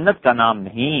کتاب و سنت کا نام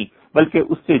نہیں، بلکہ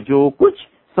اس سے جو کچھ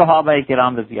صحابہ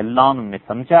کرام رضی اللہ عنہ نے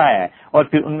سمجھا ہے اور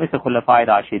پھر ان میں سے خلفائے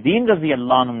راشدین رضی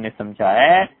اللہ عنہ نے سمجھا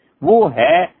ہے، وہ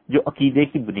ہے جو عقیدے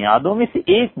کی بنیادوں میں سے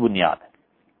ایک بنیاد ہے۔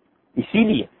 اسی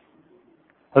لیے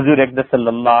حضور اقدس صلی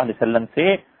اللہ علیہ وسلم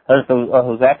سے حضرت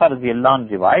حذیفہ رضی اللہ عنہ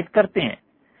روایت کرتے ہیں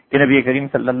کہ نبی کریم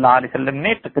صلی اللہ علیہ وسلم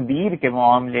نے تقدیر کے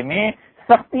معاملے میں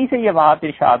سختی سے یہ بات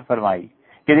ارشاد فرمائی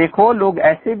کہ دیکھو لوگ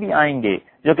ایسے بھی آئیں گے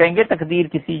جو کہیں گے تقدیر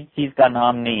کسی چیز کا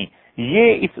نام نہیں،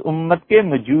 یہ اس امت کے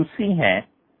مجوسی ہیں،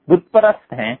 بت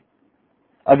پرست ہیں،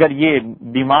 اگر یہ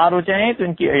بیمار ہو جائیں تو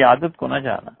ان کی عیادت کو نہ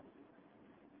جانا،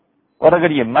 اور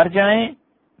اگر یہ مر جائیں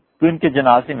تو ان کے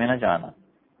جنازے میں نہ جانا۔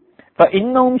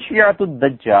 فَإِنَّهُمْ شِيَعَةُ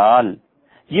الدَّجَّالِ،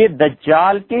 یہ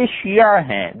دجال کے شیعہ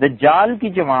ہیں، دجال کی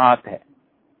جماعت ہے،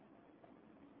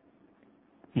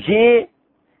 یہ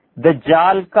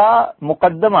دجال کا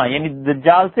مقدمہ یعنی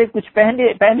دجال سے کچھ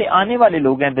پہلے آنے والے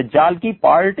لوگ ہیں، دجال کی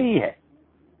پارٹی ہے۔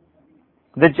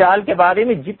 دجال کے بارے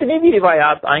میں جتنی بھی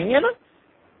روایات آئی ہیں نا،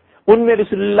 ان میں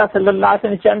رسول اللہ صلی اللہ علیہ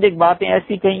وسلم نے چند ایک باتیں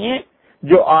ایسی کہی ہیں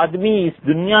جو آدمی اس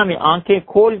دنیا میں آنکھیں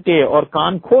کھول کے اور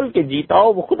کان کھول کے جیتا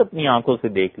ہو وہ خود اپنی آنکھوں سے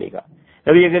دیکھ لے گا۔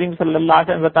 نبی کریم صلی اللہ علیہ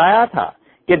وسلم نے بتایا تھا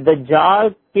کہ دجال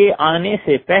کے آنے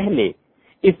سے پہلے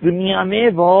اس دنیا میں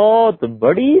بہت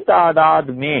بڑی تعداد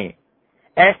میں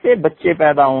ایسے بچے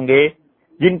پیدا ہوں گے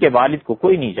جن کے والد کو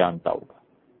کوئی نہیں جانتا ہوگا،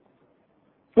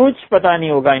 کچھ پتہ نہیں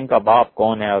ہوگا ان کا باپ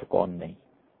کون ہے اور کون نہیں،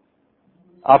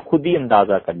 آپ خود ہی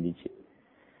اندازہ کر لیجئے۔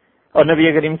 اور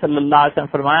نبی کریم صلی اللہ علیہ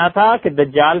وسلم فرمایا تھا کہ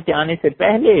دجال کے آنے سے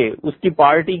پہلے اس کی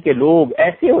پارٹی کے لوگ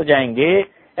ایسے ہو جائیں گے،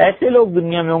 ایسے لوگ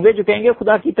دنیا میں ہوں گے جو کہیں گے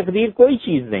خدا کی تقدیر کوئی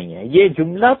چیز نہیں ہے۔ یہ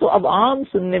جملہ تو اب عام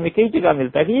سننے میں کئی جگہ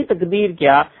ملتا ہے کہ یہ تقدیر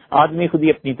کیا، آدمی خود ہی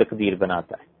اپنی تقدیر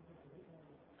بناتا ہے۔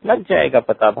 لگ جائے گا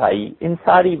پتہ بھائی، ان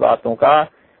ساری باتوں کا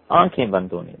آنکھیں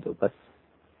بند ہونے دو بس۔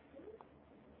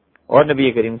 اور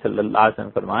نبی کریم صلی اللہ علیہ وسلم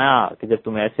فرمایا کہ جب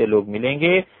تم ایسے لوگ ملیں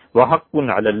گے وَحَقٌّ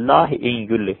عَلَى اللَّهِ إِن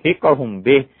يُلْحِقَهُم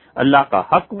بِهِ، اللہ کا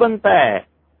حق بنتا ہے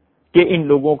کہ ان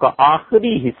لوگوں کا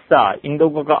آخری حصہ، ان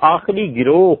لوگوں کا آخری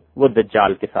گروہ وہ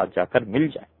دجال کے ساتھ جا کر مل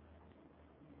جائے۔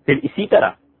 پھر اسی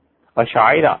طرح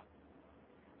اشاعرہ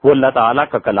وہ اللہ تعالیٰ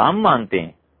کا کلام مانتے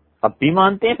ہیں، اب بھی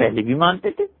مانتے ہیں، پہلے بھی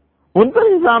مانتے تھے، ان پر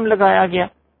الزام لگایا گیا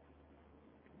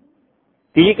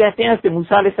کہ یہ کہتے ہیں حضرت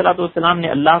موسیٰ علیہ الصلوۃ والسلام نے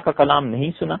اللہ کا کلام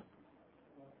نہیں سنا،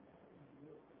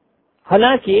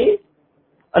 حالانکہ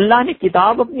اللہ نے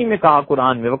کتاب اپنی میں کہا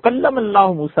قرآن میں وَكَلَّمَ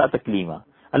اللَّهُ مُوسَىٰ تَكْلِيمًا،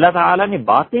 اللہ تعالیٰ نے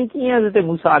باتیں کی ہیں حضرت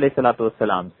موسیٰ علیہ الصلوۃ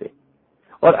والسلام سے۔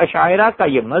 اور اشاعرہ کا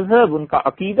یہ مذہب، ان کا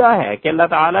عقیدہ ہے کہ اللہ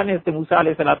تعالیٰ نے حضرت موسیٰ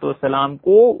علیہ الصلوۃ والسلام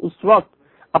کو اس وقت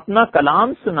اپنا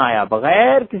کلام سنایا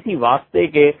بغیر کسی واسطے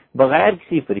کے، بغیر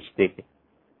کسی فرشتے کے۔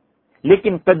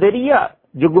 لیکن قدریہ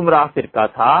جو گمراہ فرقہ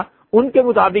تھا ان کے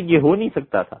مطابق یہ ہو نہیں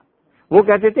سکتا تھا، وہ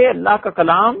کہتے تھے اللہ کا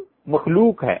کلام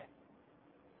مخلوق ہے،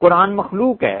 قرآن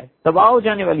مخلوق ہے، تباہ ہو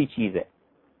جانے والی چیز ہے۔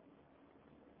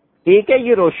 ایک ہے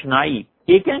یہ روشنائی،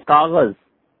 ایک ہے کاغذ،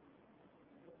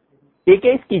 ایک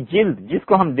ہے اس کی جلد جس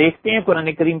کو ہم دیکھتے ہیں،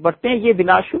 قرآن کریم پڑھتے ہیں، یہ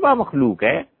بلا شبہ مخلوق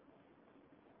ہے،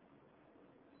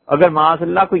 اگر معاذ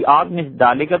اللہ کوئی آگ میں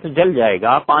ڈالے گا تو جل جائے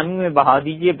گا، پانی میں بہا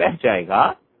دیجئے بہہ جائے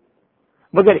گا،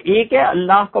 مگر ایک ہے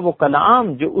اللہ کا وہ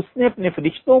کلام جو اس نے اپنے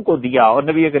فرشتوں کو دیا، اور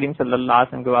نبی کریم صلی اللہ علیہ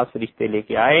وسلم کے پاس فرشتے لے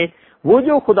کے آئے، وہ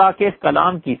جو خدا کے اس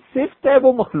کلام کی صفت ہے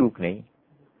وہ مخلوق نہیں۔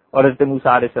 اور حضرت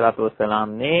موسیٰ علیہ الصلوۃ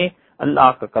والسلام نے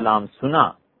اللہ کا کلام سنا،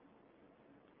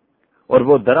 اور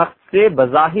وہ درخت سے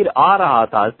بظاہر آ رہا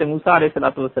تھا، حضرت موسیٰ علیہ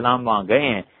الصلوۃ والسلام وہاں گئے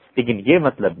ہیں، لیکن یہ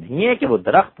مطلب نہیں ہے کہ وہ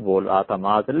درخت بول رہا تھا،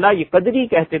 معاذ اللہ یہ قدری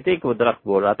کہتے تھے کہ وہ درخت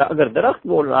بول رہا تھا۔ اگر درخت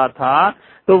بول رہا تھا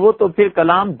تو وہ تو پھر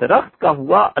کلام درخت کا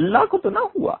ہوا، اللہ کو تو نہ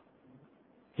ہوا۔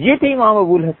 یہ تھے امام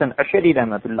ابو الحسن اشعری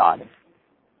رحمۃ اللہ علیہ.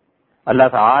 اللہ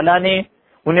تعالی نے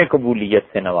انہیں قبولیت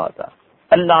سے نوازا،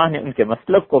 اللہ نے ان کے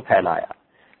مسلک کو پھیلایا،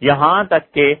 یہاں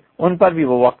تک کہ ان پر بھی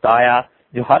وہ وقت آیا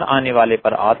جو ہر آنے والے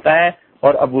پر آتا ہے،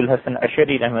 اور ابو الحسن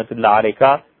اشعری رحمۃ اللہ علیہ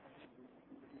کا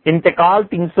انتقال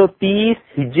 330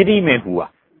 ہجری میں ہوا.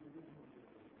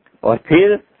 اور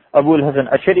پھر ابو الحسن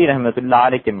اشعری رحمۃ اللہ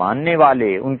علیہ کے ماننے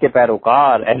والے، ان کے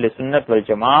پیروکار اہل سنت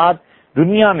والجماعت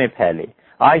دنیا میں پھیلے.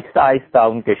 آہستہ آہستہ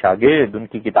ان کے شاگرد، ان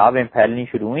کی کتابیں پھیلنی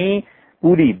شروع ہوئیں.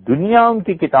 پوری دنیا ان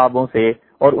کی کتابوں سے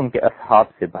اور ان کے اصحاب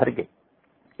سے بھر گئی.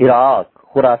 عراق،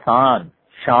 خراسان،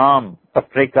 شام،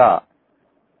 افریقہ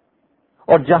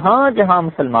اور جہاں جہاں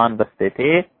مسلمان بستے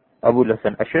تھے، ابو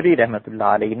الحسن اشعری رحمۃ اللہ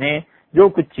علیہ نے جو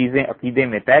کچھ چیزیں عقیدے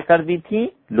میں طے کر دی تھی،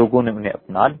 لوگوں نے انہیں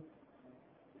اپنا لی.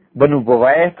 بنو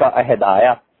بویہ کا عہد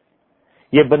آیا.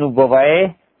 یہ بنو بویہ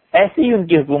ایسی ان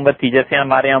کی حکومت تھی جیسے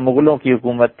ہمارے یہاں مغلوں کی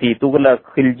حکومت تھی، تغلق،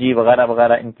 خلجی وغیرہ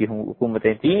وغیرہ ان کی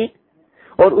حکومتیں تھیں.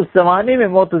 اور اس زمانے میں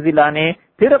معتزلہ نے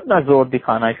پھر اپنا زور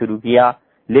دکھانا شروع کیا،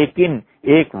 لیکن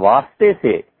ایک واسطے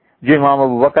سے جو امام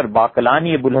ابو بکر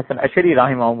باقلانی ابو الحسن اشعری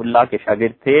رحمہ اللہ کے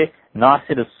شاگرد تھے،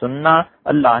 ناصر السنہ،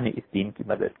 اللہ نے اس دین کی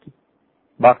مدد کی.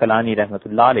 باقلانی رحمۃ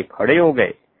اللہ علیہ کھڑے ہو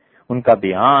گئے. ان کا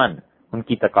بیان، ان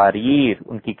کی تقاریر،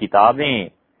 ان کی کتابیں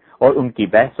اور ان کی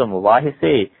بحث و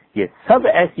مباحثے، یہ سب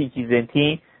ایسی چیزیں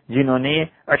تھیں جنہوں نے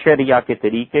اشعریہ کے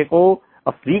طریقے کو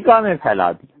افریقہ میں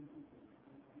پھیلا دیا.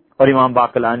 اور امام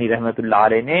باقلانی رحمۃ اللہ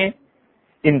علیہ نے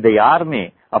ان دیار میں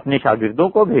اپنے شاگردوں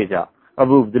کو بھیجا.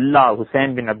 ابو عبداللہ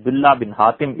حسین بن عبداللہ بن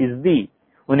حاتم ازدی،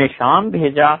 انہیں شام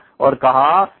بھیجا اور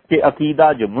کہا کہ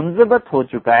عقیدہ جو منضبط ہو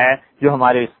چکا ہے، جو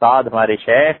ہمارے استاد، ہمارے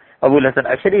شیخ ابو الحسن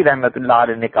اشعری رحمۃ اللہ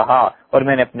علیہ نے کہا اور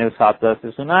میں نے اپنے اساتذہ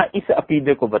سے سنا، اس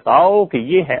عقیدے کو بتاؤ کہ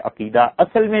یہ ہے عقیدہ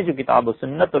اصل میں جو کتاب و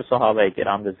سنت اور صحابہ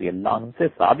کرام رضی اللہ عنہ سے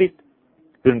ثابت.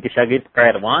 پھر ان کے شاگرد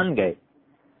قیروان گئے،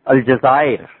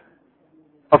 الجزائر،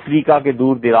 افریقہ کے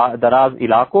دور دراز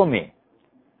علاقوں میں،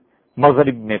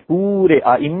 مغرب میں پورے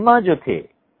ائمہ جو تھے،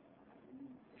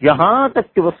 یہاں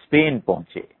تک کہ وہ اسپین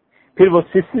پہنچے. پھر وہ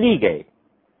سسلی گئے،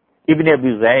 ابن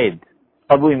ابی زید،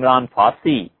 ابو عمران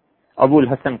فارسی، ابو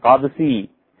الحسن قادسی،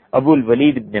 ابو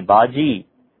الولید ابن باجی،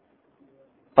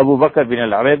 ابو بکر بن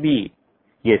العربی،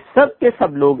 یہ سب کے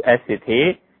سب لوگ ایسے تھے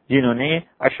جنہوں نے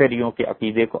اشعریوں کے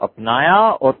عقیدے کو اپنایا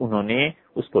اور انہوں نے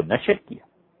اس کو نشر کیا.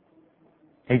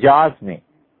 حجاز میں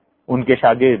ان کے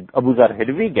شاگرد ابو ذر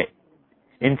حلوی گئے.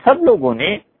 ان سب لوگوں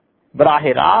نے براہ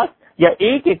راست یا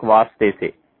ایک ایک واسطے سے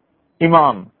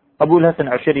امام ابو الحسن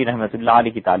اشعری رحمۃ اللہ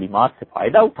علیہ کی تعلیمات سے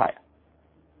فائدہ اٹھایا.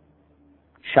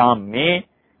 شام میں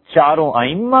چاروں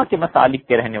ائمہ کے مسالک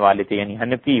کے رہنے والے تھے، یعنی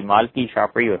حنفی، مالکی،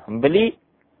 شافعی اور حنبلی،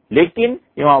 لیکن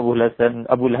امام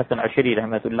ابو الحسن اشعری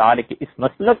رحمۃ اللہ علیہ کے اس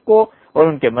مسلک کو اور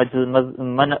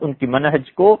ان کی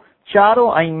منہج کو چاروں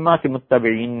ائمہ کے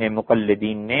متبعین نے،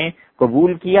 مقلدین نے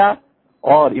قبول کیا.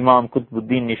 اور امام قطب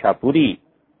الدین نشاپوری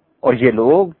اور یہ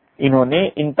لوگ، انہوں نے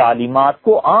ان تعلیمات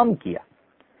کو عام کیا.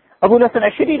 ابو الحسن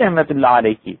اشعری رحمۃ اللہ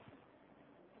علیہ کی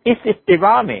اس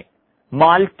اتباع میں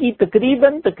مالکی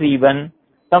تقریباً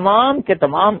تمام کے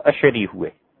تمام اشعری ہوئے.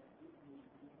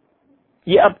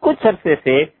 یہ اب کچھ عرصے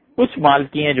سے کچھ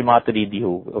مالکی ہیں جو ماتریدی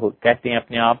کہتے ہیں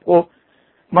اپنے آپ کو،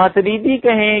 ماتریدی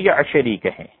کہیں یا اشعری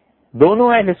کہیں،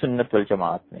 دونوں اہل سنت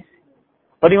والجماعت میں سے.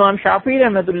 اور امام شافعی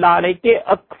رحمۃ اللہ علیہ کے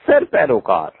اکثر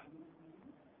پیروکار،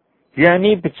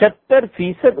 یعنی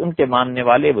 75% ان کے ماننے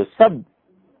والے وہ سب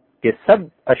کے سب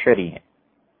اشعری ہیں،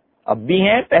 اب بھی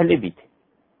ہیں، پہلے بھی تھے.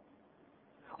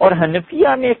 اور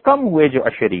حنفیہ میں کم ہوئے جو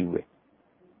اشعری ہوئے،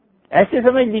 ایسے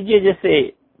سمجھ لیجئے جیسے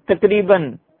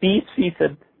تقریباً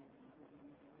 30%،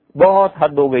 بہت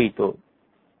حد ہو گئی تو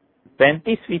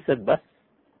 35% بس.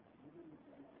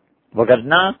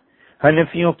 وگرنہ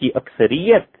حنفیوں کی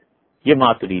اکثریت یہ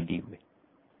ماتریدی ہوئے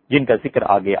جن کا ذکر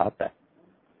آگے آتا ہے.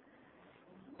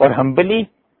 اور حنبلی،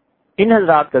 ان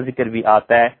حضرات کا ذکر بھی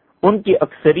آتا ہے، ان کی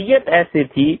اکثریت ایسے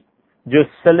تھی جو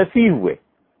سلفی ہوئے.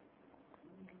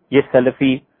 یہ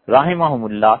سلفی رحمہم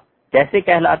اللہ کیسے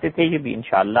کہلاتے تھے، یہ بھی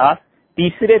انشاءاللہ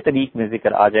تیسرے طریق میں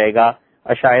ذکر آ جائے گا.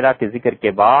 اشاعرہ کے ذکر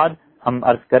کے بعد ہم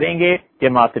عرض کریں گے کہ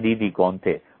ماتریدی کون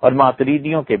تھے، اور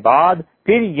ماتریدیوں کے بعد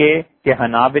پھر یہ کہ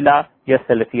حنابلہ یا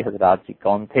سلفی حضرات جی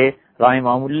کون تھے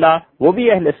رحمہم اللہ، وہ بھی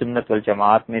اہل سنت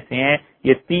والجماعت میں سے ہیں.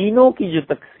 یہ تینوں کی جو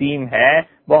تقسیم ہے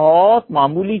بہت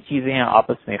معمولی چیزیں ہیں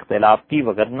آپس میں اختلاف کی،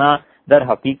 وگرنہ در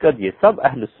حقیقت یہ سب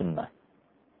اہل سنت.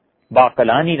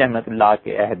 باقلانی رحمت اللہ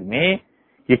کے عہد میں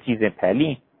یہ چیزیں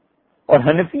پھیلی. اور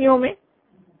حنفیوں میں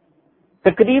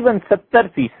تقریباً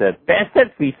 70%،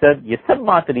 65% یہ سب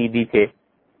ماتریدی تھے.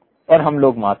 اور ہم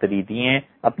لوگ ماتریدی ہیں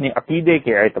اپنے عقیدے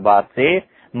کے اعتبار سے.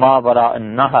 ماوراء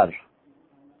النہر،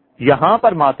 یہاں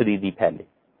پر ماتریدی پھیلے.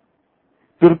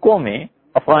 ترکوں میں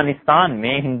افغانستان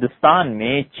میں، ہندوستان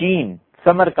میں، چین،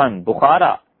 سمرقند،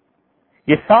 بخارا،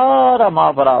 یہ سارا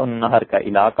ماوراء النہر کا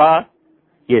علاقہ،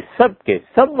 یہ سب کے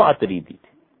سب ماتریدی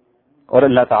تھے، اور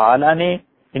اللہ تعالی نے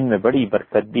ان میں بڑی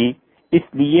برکت دی،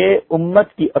 اس لیے امت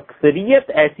کی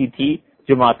اکثریت ایسی تھی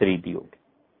جو ماتریدی ہوگی۔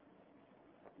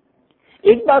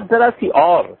 ایک بات ذرا سی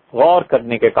اور غور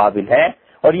کرنے کے قابل ہے،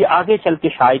 اور یہ آگے چل کے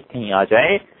شاید کہیں آ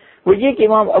جائے، وہ یہ کہ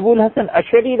امام ابو الحسن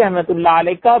اشعری رحمۃ اللہ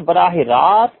علیہ کا براہ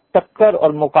راست ٹکر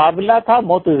اور مقابلہ تھا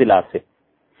معتزلہ سے،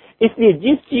 اس لیے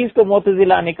جس چیز کو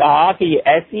معتزلہ نے کہا کہ یہ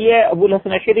ایسی ہے، ابو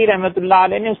الحسن اشعری رحمۃ اللہ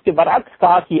علیہ نے اس کے برعکس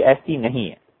کہا کہ یہ ایسی نہیں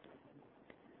ہے۔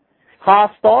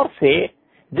 خاص طور سے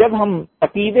جب ہم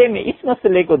عقیدے میں اس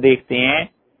مسئلے کو دیکھتے ہیں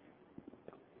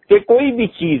کہ کوئی بھی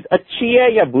چیز اچھی ہے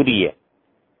یا بری ہے،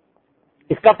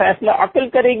 اس کا فیصلہ عقل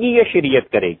کرے گی یا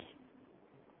شریعت کرے گی،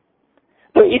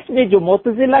 تو اس میں جو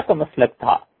معتزلہ کا مسلک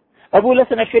تھا، ابو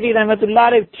الحسن اشعری رحمۃ اللہ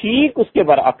علیہ ٹھیک اس کے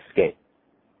برعکس گئے۔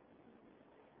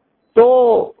 تو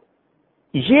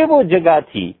یہ وہ جگہ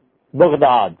تھی،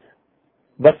 بغداد،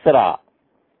 بصرہ،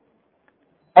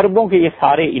 عربوں کے یہ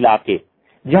سارے علاقے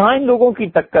جہاں ان لوگوں کی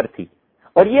ٹکر تھی،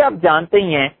 اور یہ آپ جانتے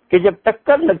ہی ہیں کہ جب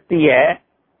ٹکر لگتی ہے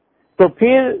تو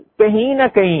پھر کہیں نہ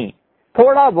کہیں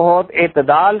تھوڑا بہت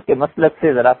اعتدال کے مسلک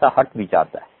سے ذرا سا ہٹ بھی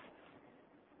جاتا ہے۔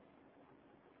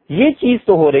 یہ چیز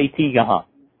تو ہو رہی تھی یہاں،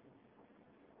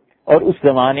 اور اس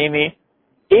زمانے میں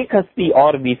ایک ہستی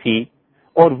اور بھی تھی،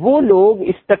 اور وہ لوگ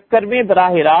اس ٹکر میں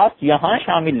براہ راست یہاں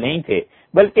شامل نہیں تھے،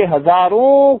 بلکہ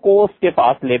ہزاروں کوس کے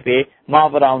فاصلے پہ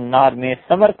ماوراء النہر میں،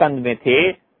 سمرقند میں تھے،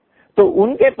 تو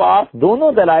ان کے پاس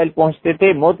دونوں دلائل پہنچتے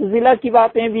تھے، معتزلہ کی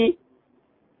باتیں بھی،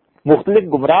 مختلف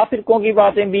گمراہ فرقوں کی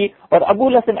باتیں بھی، اور ابو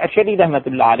الحسن اشعری رحمۃ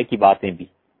اللہ علیہ کی باتیں بھی۔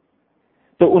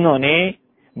 تو انہوں نے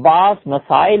بعض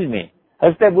مسائل میں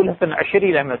حضرت ابو الحسن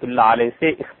اشعری رحمۃ اللہ علیہ سے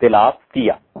اختلاف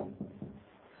کیا،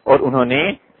 اور انہوں نے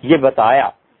یہ بتایا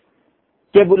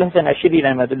کہ ابو الحسن اشعری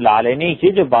رحمۃ اللہ علیہ نے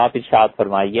یہ جو بات ارشاد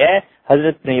فرمائی ہے،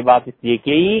 حضرت نے یہ بات اس لیے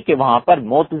کی کہ وہاں پر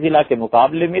معتزلہ کے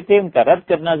مقابلے میں تھے، ان کا رد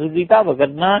کرنا ضروری تھا،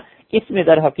 وگرنہ اس میں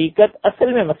در حقیقت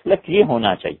اصل میں مسلک یہ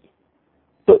ہونا چاہیے۔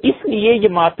 تو اس لیے یہ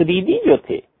ماتریدی جو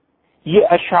تھے یہ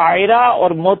اشاعرہ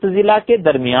اور معتزلہ کے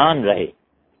درمیان رہے،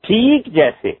 ٹھیک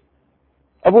جیسے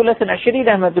ابو الحسن اشعری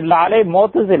رحمۃ اللہ علیہ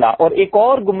معتزلہ اور ایک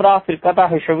اور گمراہ فرقہ تھا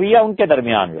حشویہ ان کے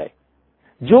درمیان رہے۔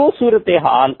 جو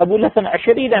صورتحال ابو الحسن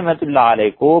اشعری رحمۃ اللہ علیہ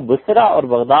کو بصرہ اور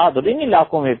بغداد اور ان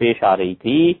علاقوں میں پیش آ رہی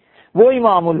تھی، وہ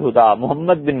امام الہدا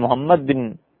محمد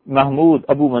بن محمود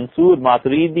ابو منصور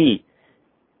ماتریدی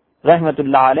رحمۃ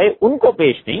اللہ علیہ ان کو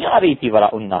پیش نہیں آ رہی تھی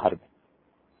وراء النہر میں۔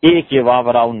 ایک یہ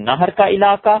وراء النہر کا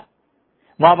علاقہ،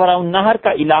 وراء النہر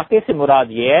کا علاقے سے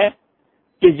مراد یہ ہے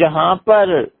کہ جہاں پر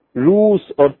روس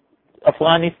اور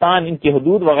افغانستان ان کی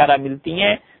حدود وغیرہ ملتی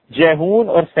ہیں، جیہون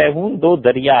اور سیہون دو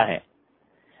دریا ہیں۔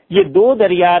 یہ دو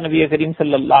دریا نبی کریم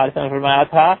صلی اللہ علیہ وسلم نے فرمایا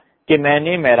تھا کہ میں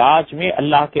نے معراج میں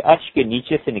اللہ کے عرش کے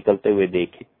نیچے سے نکلتے ہوئے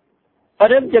دیکھے۔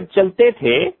 عرب جب چلتے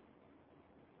تھے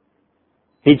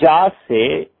حجاز سے،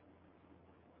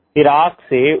 عراق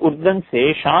سے، اردن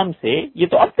سے، شام سے، یہ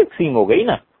تو اب تقسیم ہو گئی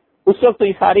نا، اس وقت تو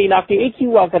یہ سارے علاقے ایک ہی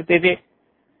ہوا کرتے تھے،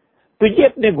 تو یہ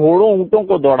اپنے گھوڑوں اونٹوں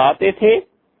کو دوڑاتے تھے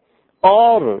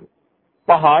اور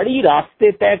پہاڑی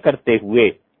راستے طے کرتے ہوئے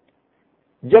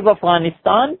جب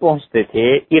افغانستان پہنچتے تھے،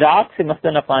 عراق سے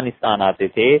مثلا افغانستان آتے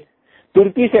تھے،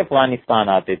 ترکی سے افغانستان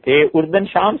آتے تھے، اردن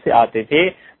شام سے آتے تھے،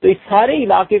 تو اس سارے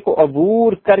علاقے کو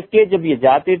عبور کر کے جب یہ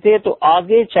جاتے تھے تو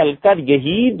آگے چل کر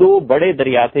یہی دو بڑے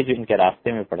دریا تھے جو ان کے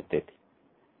راستے میں پڑتے تھے۔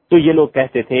 تو یہ لوگ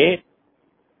کہتے تھے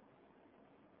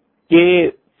کہ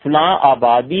فلاں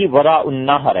آبادی وراء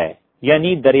النہر ہے،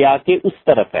 یعنی دریا کے اس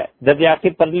طرف ہے، دریا کے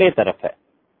پرلے طرف ہے۔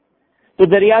 تو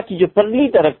دریا کی جو پرلی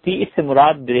طرف تھی، اس سے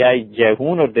مراد دریائے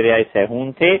جیہون اور دریائے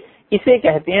سیہون تھے، اسے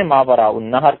کہتے ہیں ماوراء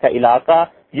النہر کا علاقہ،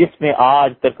 جس میں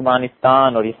آج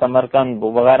ترکمانستان اور یہ سمرقند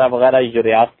وغیرہ وغیرہ جو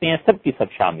ریاستیں ہیں سب کی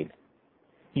سب شامل ہیں۔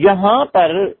 یہاں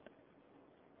پر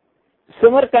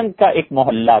سمرقند کا ایک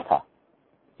محلہ تھا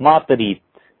ماترید،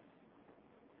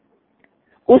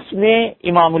 اس میں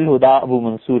امام الہدا ابو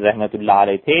منصور رحمت اللہ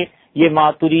علیہ تھے۔ یہ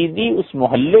ماتریدی اس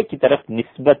محلے کی طرف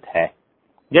نسبت ہے،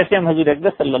 جیسے ہم حضور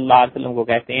اقدس صلی اللہ علیہ وسلم کو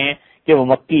کہتے ہیں کہ وہ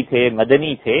مکی تھے،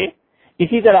 مدنی تھے،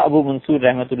 اسی طرح ابو منصور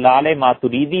رحمت اللہ علیہ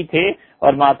ماتریدی تھے،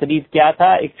 اور ماترید کیا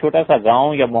تھا؟ ایک چھوٹا سا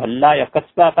گاؤں یا محلہ یا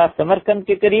قصبہ تھا سمرقند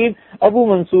کے قریب، ابو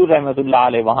منصور رحمت اللہ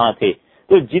علیہ وہاں تھے۔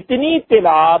 تو جتنی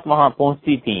اطلاعات وہاں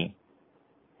پہنچتی تھیں،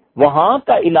 وہاں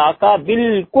کا علاقہ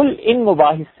بالکل ان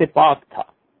مباحث سے پاک تھا۔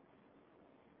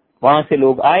 وہاں سے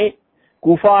لوگ آئے،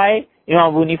 کوفہ آئے، امام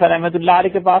ابو حنیفہ رحمت اللہ علیہ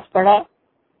کے پاس پڑھا،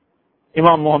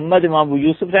 امام محمد، امام ابو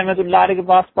یوسف رحمت اللہ علیہ کے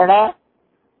پاس پڑھا،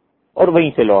 اور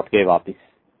وہیں سے لوٹ گئے واپس۔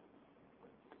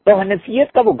 تو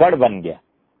حنفیت کا وہ گڑھ بن گیا۔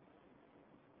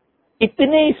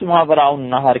 اتنے اس ماوراء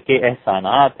النہر کے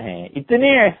احسانات ہیں، اتنے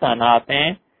احسانات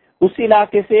ہیں اس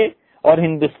علاقے سے، اور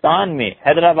ہندوستان میں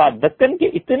حیدرآباد دکن کے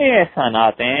اتنے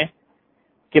احسانات ہیں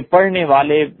کہ پڑھنے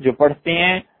والے جو پڑھتے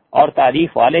ہیں اور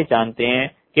تاریخ والے جانتے ہیں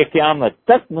کہ قیامت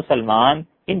تک مسلمان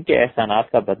ان کے احسانات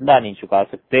کا بدلہ نہیں چکا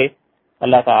سکتے۔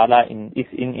 اللہ تعالیٰ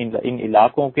ان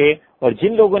علاقوں کے اور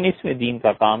جن لوگوں نے اس میں دین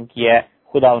کا کام کیا ہے،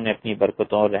 خدا انہیں اپنی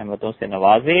برکتوں اور رحمتوں سے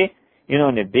نوازے۔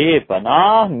 انہوں نے بے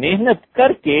پناہ محنت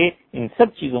کر کے ان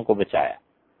سب چیزوں کو بچایا۔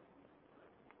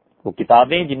 وہ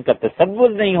کتابیں جن کا تصور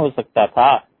نہیں ہو سکتا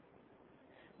تھا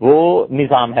وہ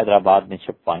نظام حیدرآباد نے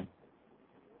چھپوائیں،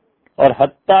 اور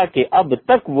حتیٰ کہ اب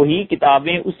تک وہی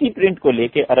کتابیں اسی پرنٹ کو لے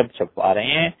کے عرب چھپوا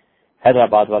رہے ہیں۔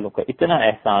 حیدرآباد والوں کا اتنا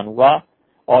احسان ہوا،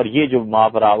 اور یہ جو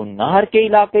ماوراء النہر کے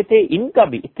علاقے تھے ان کا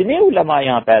بھی اتنے علماء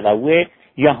یہاں پیدا ہوئے۔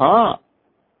 یہاں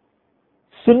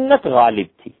سنت غالب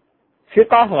تھی،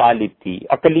 فقہ غالب تھی،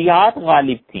 عقلیات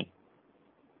غالب تھیں،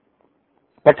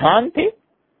 پٹھان تھے،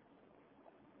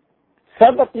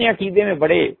 سب اپنے عقیدے میں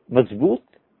بڑے مضبوط،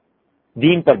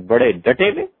 دین پر بڑے ڈٹے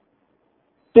ہوئے۔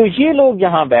 تو یہ لوگ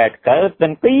یہاں بیٹھ کر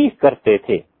تنقید کرتے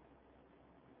تھے،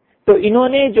 تو انہوں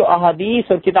نے جو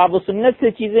احادیث اور کتاب و سنت سے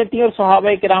چیزیں تھیں اور صحابہ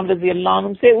کرام رضی اللہ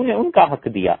عنہم سے انہیں ان کا حق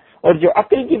دیا، اور جو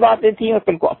عقل کی باتیں تھیں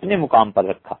عقل کو اپنے مقام پر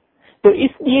رکھا۔ تو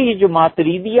اس لیے یہ جو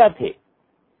ماتریدیہ تھے،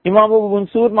 امام ابو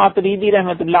منصور ماتریدی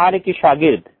رحمت اللہ علیہ کے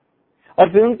شاگرد، اور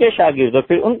پھر ان کے شاگرد، اور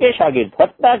پھر ان کے شاگرد،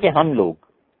 حتیٰ کہ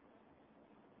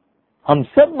ہم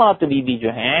سب ماتریدی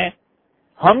جو ہیں،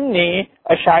 ہم نے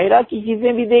اشاعرہ کی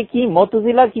چیزیں بھی دیکھی،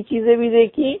 معتزلہ کی چیزیں بھی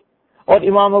دیکھی، اور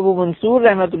امام ابو منصور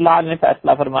رحمت اللہ علیہ نے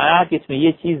فیصلہ فرمایا کہ اس میں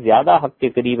یہ چیز زیادہ حق کے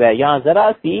قریب ہے، یہاں ذرا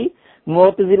سی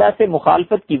معتزلہ سے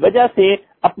مخالفت کی وجہ سے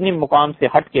اپنے مقام سے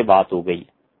ہٹ کے بات ہو گئی۔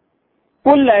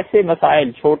 کل ایسے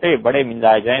مسائل چھوٹے بڑے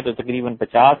ملائے جائیں تو تقریباً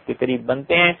 50 کے قریب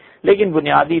بنتے ہیں، لیکن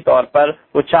بنیادی طور پر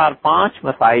وہ 4-5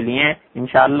 مسائل ہی ہیں۔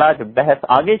 انشاءاللہ جب بحث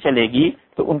آگے چلے گی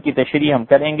تو ان کی تشریح ہم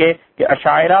کریں گے کہ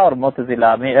اشاعرہ اور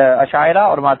معتزلہ میں، اشاعرہ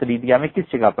اور ماتریدیہ میں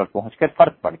کس جگہ پر پہنچ کر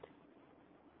فرق پڑ گیا۔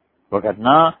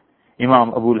 وگرنہ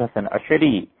امام ابو الحسن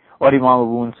اشعری اور امام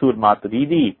ابو منصور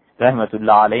ماتریدی رحمت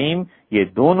اللہ علیہم یہ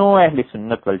دونوں اہل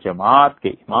سنت والجماعت کے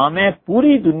امام ہیں۔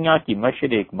 پوری دنیا کی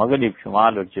مشرق، مغرب،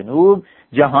 شمال اور جنوب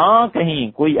جہاں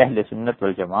کہیں کوئی اہل سنت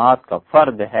والجماعت کا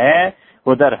فرد ہے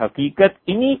وہ در حقیقت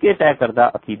انہی کے طے کردہ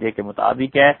عقیدے کے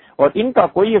مطابق ہے، اور ان کا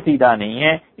کوئی عقیدہ نہیں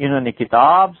ہے۔ انہوں نے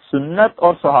کتاب، سنت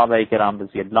اور صحابہ کرام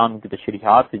رضی اللہ عنہ کی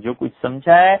تشریحات سے جو کچھ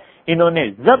سمجھا ہے انہوں نے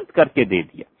ضبط کر کے دے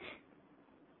دیا۔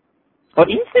 اور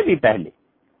ان سے بھی پہلے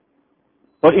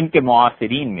اور ان کے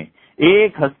معاصرین میں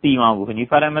ایک ہستی امام ابو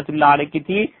حنیفہ رحمۃ اللہ علیہ کی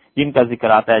تھی، جن کا ذکر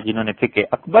آتا ہے، جنہوں نے فقہ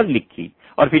اکبر لکھی،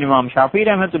 اور پھر امام شافعی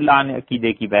رحمۃ اللہ نے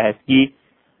عقیدے کی بحث کی،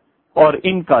 اور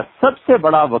ان کا سب سے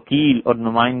بڑا وکیل اور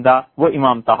نمائندہ وہ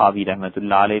امام طحاوی رحمۃ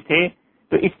اللہ علیہ تھے۔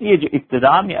 تو اس لیے جو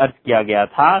ابتدا میں عرض کیا گیا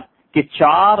تھا کہ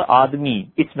 4 آدمی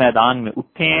اس میدان میں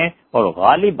اٹھے ہیں اور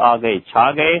غالب آ گئے،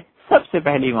 چھا گئے، سب سے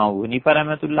پہلے امام ابو حنیفہ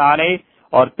رحمۃ اللہ علیہ،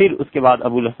 اور پھر اس کے بعد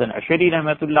ابو الحسن اشعری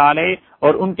رحمۃ اللہ علیہ،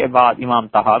 اور ان کے بعد امام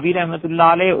طحاوی رحمۃ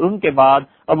اللہ علیہ، اور ان کے بعد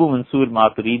ابو منصور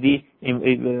ماتریدی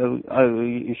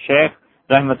شیخ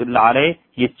رحمۃ اللہ علیہ۔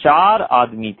 یہ 4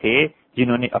 آدمی تھے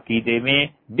جنہوں نے عقیدے میں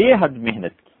بے حد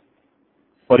محنت کی،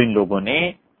 اور ان لوگوں نے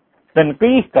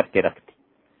تنقید کر کے رکھ دی۔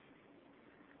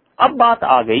 اب بات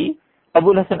آ گئی ابو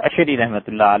الحسن اشعری رحمۃ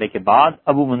اللہ علیہ کے بعد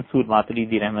ابو منصور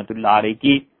ماتریدی رحمۃ اللہ علیہ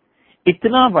کی۔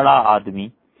 اتنا بڑا آدمی،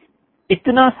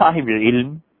 اتنا صاحب علم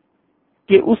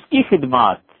کہ اس کی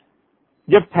خدمات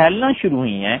جب پھیلنا شروع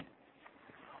ہوئی ہیں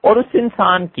اور اس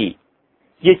انسان کی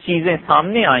یہ چیزیں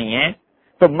سامنے آئی ہیں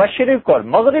تو مشرق اور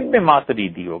مغرب میں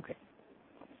ماتریدی ہو گئے۔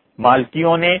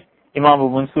 مالکیوں نے امام ابو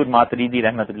منصور ماتریدی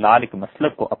رحمۃ اللہ علیہ کے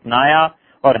مسلک کو اپنایا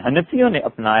اور حنفیوں نے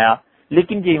اپنایا،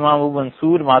 لیکن یہ امام ابو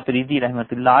منصور ماتریدی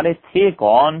رحمۃ اللہ علیہ تھے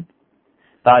کون؟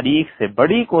 تاریخ سے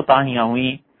بڑی کوتاہیاں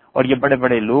ہوئیں، اور یہ بڑے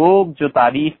بڑے لوگ جو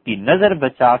تاریخ کی نظر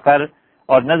بچا کر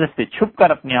اور نظر سے چھپ کر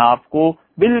اپنے آپ کو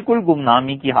بالکل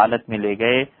گمنامی کی حالت میں لے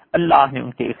گئے، اللہ نے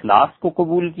ان کے اخلاص کو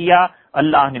قبول کیا،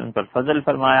 اللہ نے ان پر فضل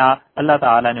فرمایا، اللہ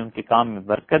تعالیٰ نے ان کے کام میں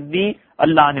برکت دی،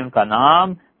 اللہ نے ان کا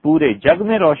نام پورے جگ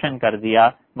میں روشن کر دیا،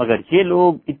 مگر یہ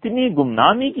لوگ اتنی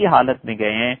گمنامی کی حالت میں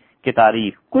گئے ہیں کہ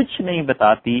تاریخ کچھ نہیں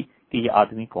بتاتی کہ یہ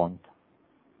آدمی کون تھا۔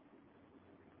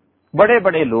 بڑے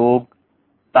بڑے لوگ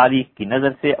تاریخ کی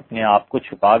نظر سے اپنے آپ کو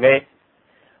چھپا گئے۔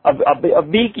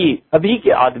 ابھی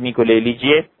کے آدمی کو لے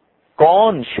لیجئے،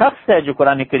 کون شخص ہے جو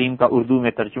قرآن کریم کا اردو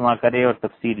میں ترجمہ کرے اور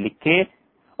تفسیر لکھے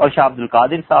اور شاہ عبد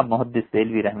القادر صاحب محدث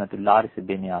دہلوی رحمۃ اللہ علیہ سے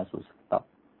بے نیاز ہو سکتا؟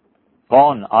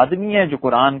 کون آدمی ہے جو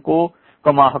قرآن کو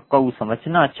کما حقہ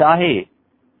سمجھنا چاہے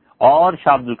اور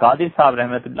شاہ عبد القادر صاحب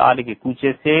رحمۃ اللہ علیہ کے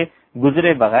کوچے سے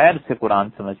گزرے بغیر سے قرآن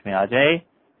سمجھ میں آ جائے؟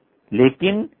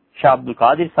 لیکن شاہ عبد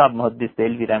القادر صاحب محدث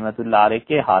دہلوی رحمۃ اللہ علیہ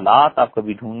کے حالات آپ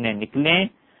کبھی ڈھونڈنے نکلیں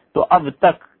تو اب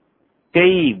تک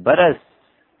کئی برس،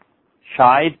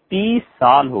 شاید 30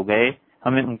 سال ہو گئے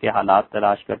ہمیں ان کے حالات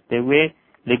تلاش کرتے ہوئے،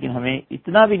 لیکن ہمیں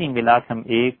اتنا بھی نہیں ملا کہ ہم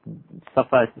ایک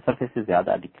صفحے سے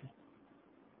زیادہ لکھیں،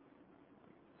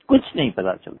 کچھ نہیں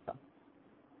پتا چلتا۔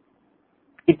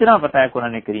 اتنا پتا ہے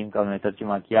قرآن کریم کا انہوں نے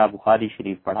ترجمہ کیا، بخاری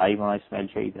شریف پڑھائی مولانا اسماعیل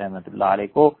شہید رحمۃ اللہ علیہ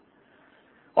کو،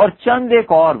 اور چند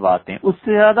ایک اور باتیں، اس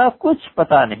سے زیادہ کچھ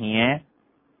پتا نہیں ہے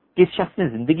کہ اس شخص نے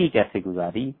زندگی کیسے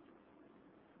گزاری،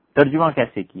 ترجمہ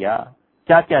کیسے کیا،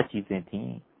 کیا کیا چیزیں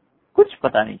تھیں، کچھ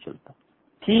پتا نہیں چلتا۔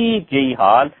 ٹھیک یہی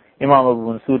حال امام ابو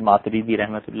منصور ماتریدی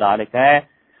رحمۃ اللہ علیہ کا ہے،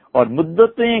 اور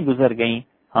مدتیں گزر گئیں،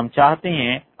 ہم چاہتے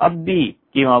ہیں اب بھی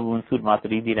کہ امام ابو منصور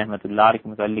ماتریدی رحمۃ اللہ علیہ کے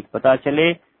متعلق پتا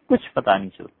چلے، کچھ پتا نہیں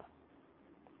چلتا۔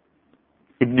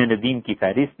 ابن ندیم کی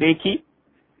فہرست دیکھی،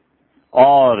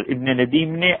 اور ابن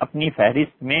ندیم نے اپنی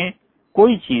فہرست میں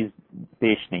کوئی چیز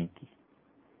پیش نہیں کی۔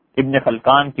 ابن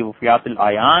خلقان کی وفیات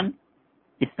العیان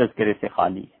اس تذکرے سے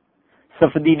خالی ہے۔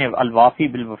 صفدی نے الوافی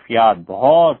بالوفیات،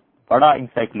 بہت بڑا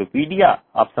انسائکلوپیڈیا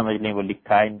آپ سمجھ لیں وہ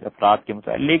لکھا ہے ان افراد کے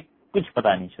متعلق، کچھ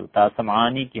پتا نہیں چلتا۔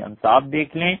 سمعانی کی انصاب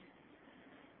دیکھ لیں،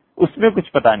 اس میں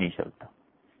کچھ پتا نہیں چلتا۔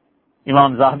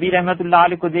 امام ذہبی رحمۃ اللہ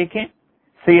علیہ کو دیکھیں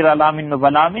سیر اعلام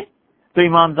النبلاء میں، تو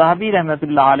امام ذہبی رحمۃ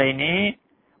اللہ علیہ نے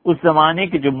اس زمانے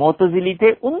کے جو معتزلی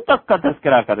تھے ان تک کا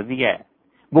تذکرہ کر دیا ہے۔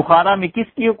 بخارا میں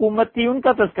کس کی حکومت تھی ان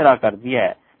کا تذکرہ کر دیا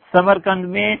ہے۔ سمرقند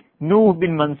میں نوح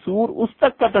بن منصور اس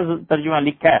تک کا ترجمہ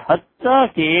لکھا ہے، حتیٰ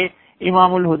کہ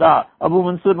امام الہدا ابو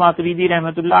منصور ماتریدی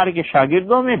رحمۃ اللہ علیہ کے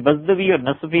شاگردوں میں بزدوی اور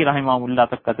نصفی رحمہ اللہ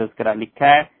تک کا تذکرہ لکھا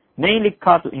ہے۔ نہیں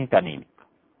لکھا تو ان کا نہیں لکھا،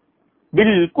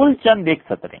 بالکل چند ایک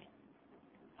سطریں۔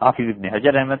 حافظ ابن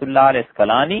حجر رحمۃ اللہ علیہ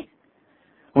اسقلانی،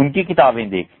 ان کی کتابیں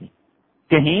دیکھ لیں،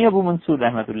 کہیں ابو منصور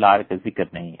رحمۃ اللہ علیہ کا ذکر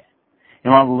نہیں ہے۔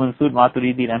 امام ابو منصور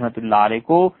ماتریدی رحمۃ اللہ علیہ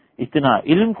کو اتنا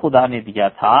علم خدا نے دیا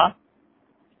تھا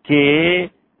کہ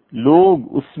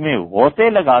لوگ اس میں غوطے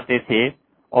لگاتے تھے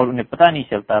اور انہیں پتہ نہیں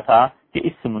چلتا تھا کہ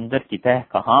اس سمندر کی تہ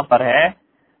کہاں پر ہے۔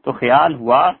 تو خیال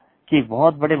ہوا کہ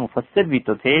بہت بڑے مفسر بھی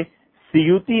تو تھے،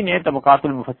 سیوطی نے طبقات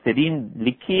المفسرین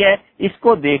لکھی ہے، اس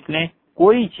کو دیکھ لیں،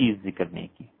 کوئی چیز ذکر نہیں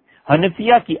کی۔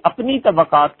 حنفیہ کی اپنی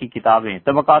طبقات کی کتابیں،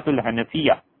 طبقات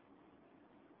الحنفیہ،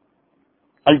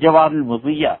 الجواب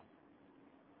المضیہ،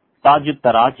 تاج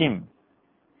التراجم،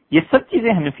 یہ سب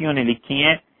چیزیں حنفیوں نے لکھی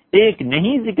ہیں، ایک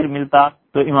نہیں ذکر ملتا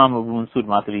تو امام ابو منصور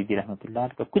ماتریدی رحمۃ اللہ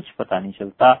علیہ کا کچھ پتہ نہیں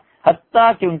چلتا،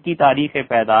 حتیٰ کہ ان کی تاریخ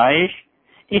پیدائش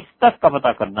اس تک کا پتہ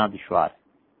کرنا دشوار ہے۔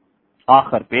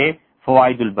 آخر پہ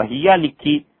فوائد البہیہ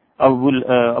لکھی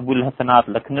ابو الحسنات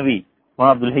لکھنوی،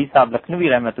 مولانا عبدالحی صاحب لکھنوی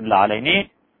رحمۃ اللہ علیہ نے،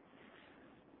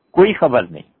 کوئی خبر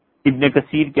نہیں۔ ابن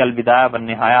کثیر کے البدایہ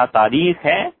والنہایہ تاریخ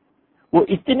ہے، وہ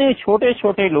اتنے چھوٹے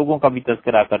چھوٹے لوگوں کا بھی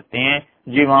تذکرہ کرتے ہیں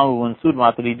جو امام ابو منصور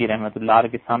ماتریدی رحمۃ اللہ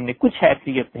علیہ کے سامنے کچھ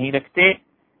حیثیت نہیں رکھتے،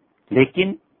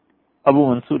 لیکن ابو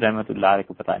منصور رحمۃ اللہ علیہ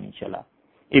کو پتہ نہیں چلا۔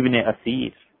 ابن اسیر،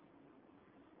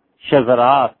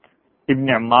 شذرات ابن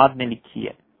عماد نے لکھی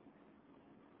ہے،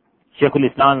 شیخ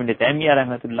الاسلام ابن تیمیہ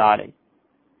رحمۃ اللہ علیہ،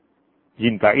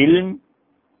 جن کا علم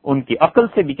ان کی عقل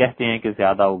سے بھی کہتے ہیں کہ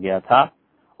زیادہ ہو گیا تھا،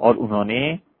 اور انہوں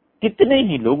نے کتنے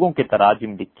ہی لوگوں کے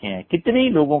تراجم لکھے ہیں، کتنے ہی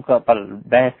لوگوں کا پر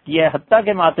بحث کیا ہے، حتیٰ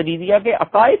کہ ماتریدیہ کے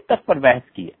عقائد تک پر بحث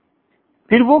کی ہے۔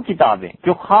 پھر وہ کتابیں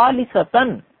جو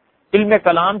خالصتاً علم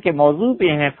کلام کے موضوع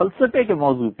پہ ہیں، فلسفے کے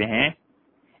موضوع پہ ہیں،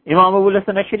 امام ابو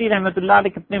الحسن اشعری رحمۃ اللہ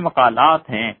علیہ کتنے مقالات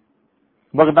ہیں،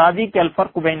 بغدادی کے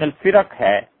الفرق بین الفرق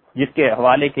ہے جس کے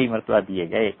حوالے کئی مرتبہ دیے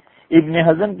گئے، ابن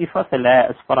حزم کی فصل ہے،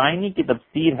 اسفرائینی کی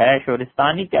تفسیر ہے،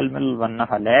 شورستانی کے الملل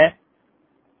والنحل ہے،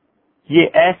 یہ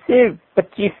ایسے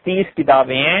 25-30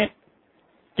 کتابیں ہیں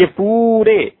کہ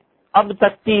پورے اب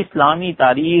تک کی اسلامی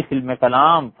تاریخ، علم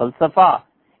کلام، فلسفہ،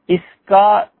 اس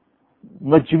کا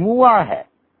مجموعہ ہے،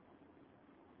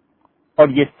 اور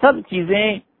یہ سب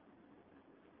چیزیں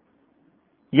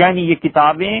یعنی یہ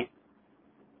کتابیں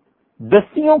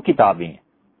دسیوں کتابیں ہیں،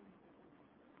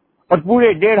 اور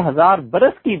پورے 1500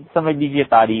 برس کی سمجھ لیجیے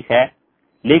تاریخ ہے،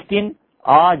 لیکن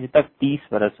آج تک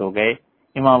 30 برس ہو گئے،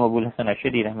 امام ابو الحسن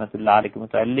اشعری رحمۃ اللہ علیہ کے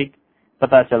متعلق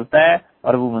پتہ چلتا ہے،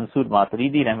 اور ابو منصور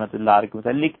ماتریدی رحمۃ اللہ علیہ کے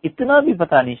متعلق اتنا بھی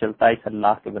پتہ نہیں چلتا اس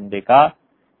اللہ کے بندے کا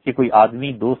کہ کوئی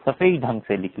آدمی 2 صفحے ہی ڈھنگ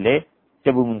سے لکھ لے کہ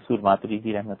ابو منصور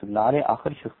ماتریدی رحمۃ اللہ علیہ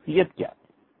آخر شخصیت کیا ہے۔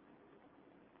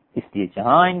 اس لیے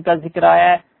جہاں ان کا ذکر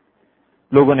آیا ہے،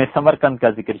 لوگوں نے سمرقند کا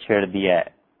ذکر چھیڑ دیا ہے،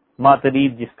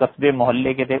 ماترید جس قصبے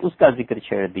محلے کے تھے اس کا ذکر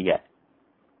چھیڑ دیا ہے،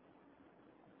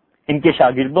 ان کے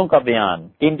شاگردوں کا بیان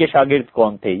کہ ان کے شاگرد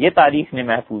کون تھے یہ تاریخ نے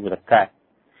محفوظ رکھا ہے،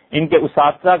 ان کے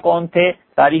اساتذہ کون تھے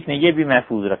تاریخ نے یہ بھی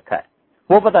محفوظ رکھا ہے،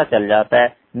 وہ پتہ چل جاتا ہے،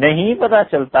 نہیں پتہ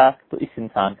چلتا تو اس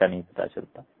انسان کا نہیں پتہ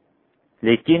چلتا۔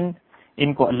 لیکن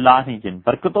ان کو اللہ نے جن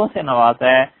برکتوں سے نوازا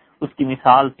ہے اس کی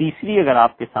مثال تیسری اگر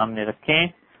آپ کے سامنے رکھیں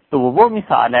تو وہ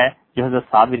مثال ہے جو حضرت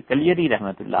صابر کلیری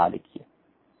رحمت اللہ علیہ کی ہے۔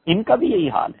 ان کا بھی یہی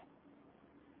حال ہے،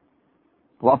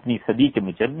 وہ اپنی صدی کے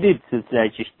مجدد سلسلہ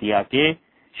چشتیہ کے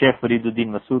شیخ فرید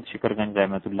الدین مسعود شکرگنج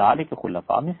رحمت اللہ علیہ کے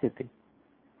خلفاء میں سے تھے،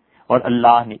 اور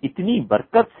اللہ نے اتنی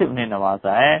برکت سے انہیں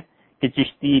نوازا ہے کہ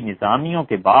چشتی نظامیوں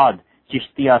کے بعد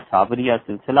چشتیہ صابریہ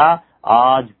سلسلہ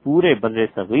آج پورے بر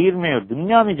صغیر میں اور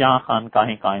دنیا میں جہاں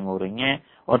خانقاہیں قائم ہو رہی ہیں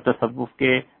اور تصوف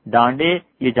کے ڈانڈے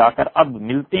یہ جا کر اب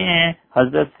ملتے ہیں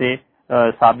حضرت سے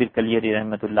صابر کلیری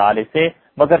رحمت اللہ علیہ سے،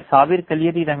 مگر صابر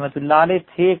کلیری رحمت اللہ علیہ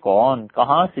تھے کون،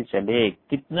 کہاں سے چلے،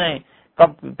 کتنے، کب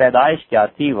پیدائش کیا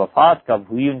تھی، وفات کب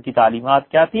ہوئی، ان کی تعلیمات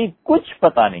کیا تھی، کچھ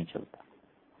پتہ نہیں چلتا۔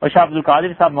 اور شاہ عبد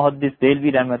القادر صاحب محدث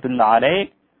دہلوی رحمت اللہ علیہ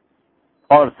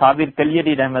اور صابر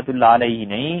کلیری رحمت اللہ علیہ ہی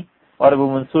نہیں، اور ابو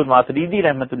منصور ماتریدی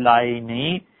رحمت اللہ علیہ ہی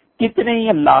نہیں، کتنے ہی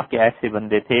اللہ کے ایسے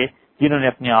بندے تھے جنہوں نے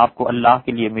اپنے آپ کو اللہ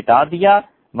کے لیے مٹا دیا،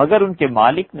 مگر ان کے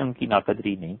مالک نے ان کی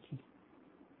ناقدری نہیں کی،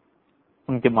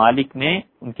 ان کے مالک نے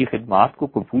ان کی خدمات کو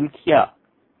قبول کیا،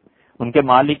 ان کے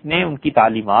مالک نے ان کی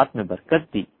تعلیمات میں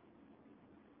برکت دی۔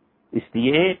 اس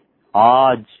لیے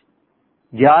آج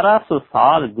 1100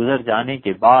 سال گزر جانے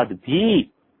کے بعد بھی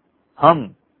ہم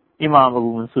امام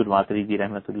ابو منصور ماتریدی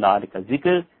رحمت اللہ علیہ کا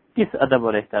ذکر کس ادب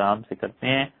اور احترام سے کرتے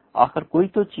ہیں؟ آخر کوئی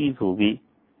تو چیز ہوگی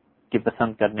کہ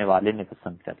پسند کرنے والے نے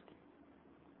پسند کر لی۔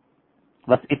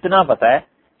 بس اتنا پتہ ہے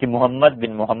کہ محمد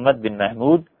بن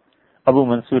محمود ابو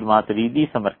منصور ماتریدی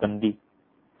سمرقندی،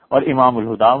 اور امام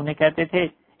الہدا انہیں کہتے تھے،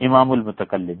 امام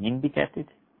المتکلمین بھی کہتے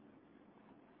تھے،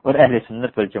 اور اہل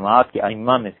سنت والجماعت کے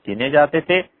ائمہ میں گنے جاتے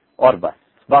تھے، اور بس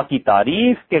باقی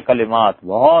تعریف کے کلمات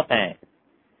بہت ہیں،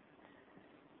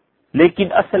 لیکن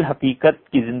اصل حقیقت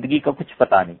کی زندگی کا کچھ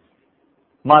پتہ نہیں۔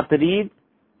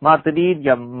 ماترید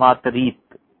یا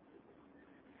ماتریت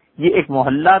یہ ایک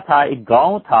محلہ تھا، ایک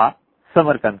گاؤں تھا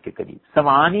سمرقند کے قریب،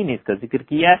 سمعانی نے اس کا ذکر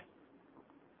کیا ہے،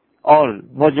 اور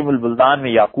موجم البلدان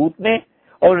میں یاقوت نے،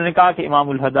 اور انہوں نے کہا کہ امام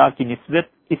الہدا کی نسبت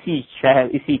اسی شہر،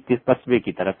 اسی قصبے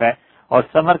کی طرف ہے، اور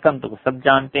سمرقند کو سب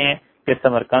جانتے ہیں کہ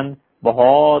سمرقند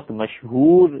بہت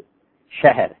مشہور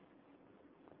شہر ہے۔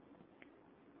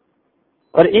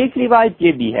 اور ایک روایت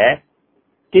یہ بھی ہے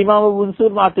کہ امام ابو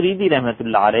منصور ماتریدی رحمت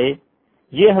اللہ علیہ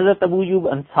یہ حضرت ابو ایوب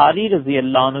انصاری رضی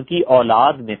اللہ عنہ کی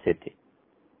اولاد میں سے تھے،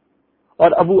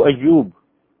 اور ابو ایوب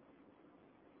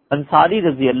انصاری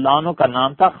رضی اللہ عنہ کا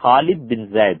نام تھا خالد بن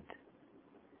زید۔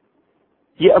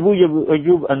 یہ ابو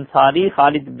ایوب انصاری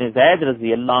خالد بن زید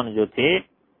رضی اللہ عنہ جو تھے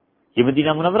یہ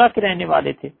مدینہ منورہ کے رہنے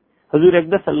والے تھے۔ حضور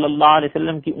اقدس صلی اللہ علیہ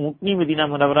وسلم کی اونٹنی مدینہ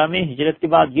منورہ میں ہجرت کے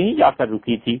بعد یہیں جا کر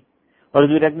رکی تھی، اور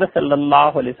حضور اقدس صلی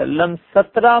اللہ علیہ وسلم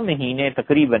 17 مہینے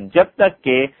تقریباً، جب تک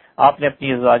کہ آپ نے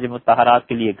اپنی ازواج مطہرات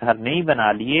کے لیے گھر نہیں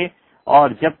بنا لیے اور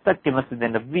جب تک کہ مسجد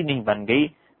نبوی نہیں بن گئی،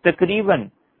 تقریباً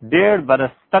 1.5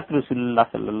 برس تک رسول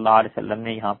اللہ صلی اللہ علیہ وسلم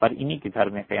نے یہاں پر انہی کے گھر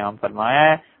میں قیام فرمایا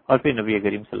ہے، اور پھر نبی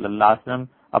کریم صلی اللہ علیہ وسلم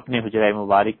اپنے حجرہ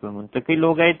مبارک میں منتقل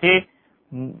ہو گئے تھے۔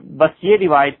 بس یہ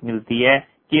روایت ملتی ہے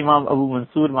کہ امام ابو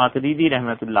منصور ماتریدی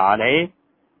رحمت اللہ علیہ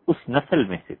اس نسل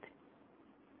میں سے تھے۔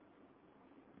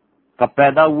 کب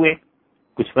پیدا ہوئے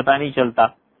کچھ پتہ نہیں چلتا۔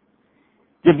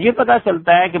 جب یہ پتہ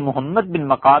چلتا ہے کہ محمد بن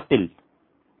مقاتل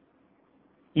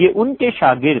یہ ان کے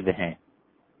شاگرد ہیں،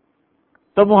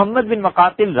 تو محمد بن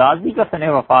مقاتل رازی کا سنہ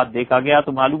وفات دیکھا گیا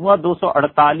تو معلوم ہوا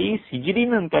 248 ہجری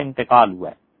میں ان کا انتقال ہوا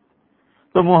ہے۔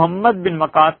 تو محمد بن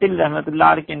مقاتل رحمت اللہ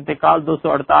علیہ کے انتقال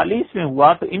 248 میں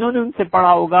ہوا، تو انہوں نے ان سے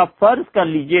پڑھا ہوگا، فرض کر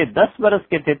لیجئے 10 برس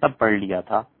کے تھے تب پڑھ لیا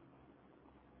تھا،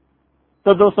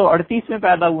 تو 238 میں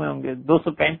پیدا ہوئے ہوں گے،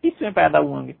 235 میں پیدا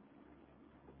ہوئے ہوں گے۔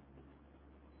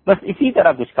 بس اسی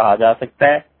طرح کچھ کہا جا سکتا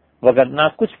ہے، وگرنہ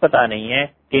کچھ پتہ نہیں ہے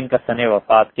کہ ان کا سنہ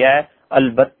وفات کیا ہے۔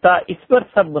 البتہ اس پر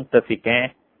سب متفق ہیں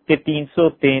کہ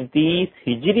 333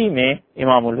 ہجری میں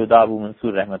امام الہدا ابو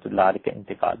منصور رحمت اللہ علیہ کا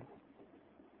انتقال ہوا۔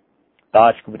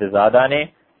 تاج قبر زادہ نے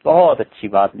بہت اچھی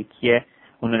بات لکھی ہے،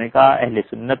 انہوں نے کہا اہل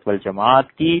سنت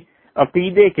والجماعت کی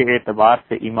عقیدے کے اعتبار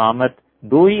سے امامت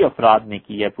 2 ہی افراد نے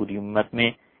کی ہے پوری امت میں،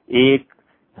 ایک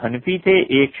حنفی تھے،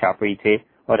 ایک شافعی تھے،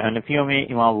 اور حنفیوں میں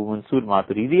امام ابو منصور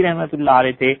ماتریدی رحمت اللہ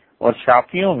علیہ تھے، اور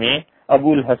شافعیوں میں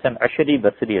ابو الحسن اشعری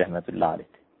بصری رحمت اللہ علیہ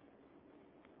تھے۔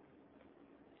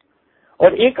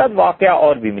 اور ایک آدھ واقعہ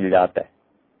اور بھی مل جاتا ہے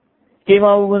کہ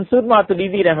امام ابو منصور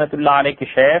ماتریدی رحمت اللہ علیہ کے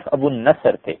شیخ ابو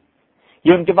النصر تھے،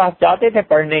 یہ ان کے پاس جاتے تھے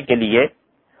پڑھنے کے لیے،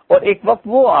 اور ایک وقت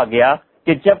وہ آ گیا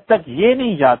کہ جب تک یہ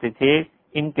نہیں جاتے تھے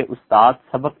ان کے استاد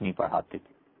سبق نہیں پڑھاتے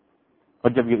تھے،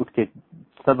 اور جب یہ اٹھ کے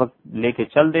سبق لے کے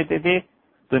چل دیتے تھے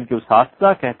تو ان کے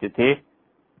اساتذہ کہتے تھے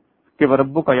کہ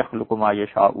وَرَبُّكَ يَخْلُقُ مَا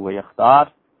يَشَاءُ وَيَخْتَارُ،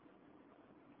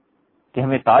 کہ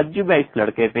ہمیں تعجب ہے اس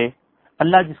لڑکے پہ،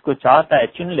 اللہ جس کو چاہتا ہے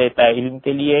چن لیتا ہے علم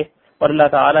کے لیے، اور اللہ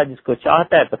تعالیٰ جس کو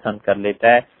چاہتا ہے پسند کر لیتا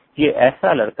ہے. یہ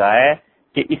ایسا لڑکا ہے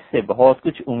کہ اس سے بہت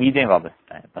کچھ امیدیں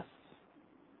وابستہ ہیں، بس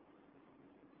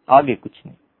آگے کچھ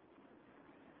نہیں.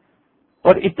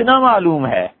 اور اتنا معلوم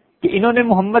ہے کہ انہوں نے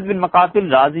محمد بن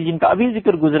مقاتل رازی، جن کا ابھی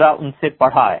ذکر گزرا، ان سے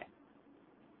پڑھا ہے.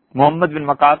 محمد بن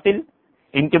مقاتل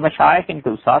ان کے مشائخ، ان کے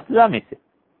اساتذہ میں سے،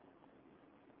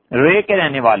 رے کے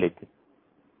رہنے والے تھے،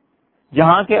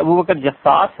 جہاں کے ابو بکر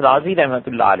جساس رازی رحمۃ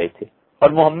اللہ علیہ تھے. اور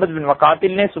محمد بن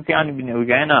مقاتل نے سفیان بن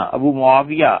عیینہ، ابو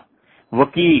معاویہ،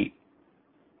 وکی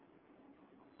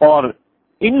اور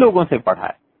ان لوگوں سے پڑھا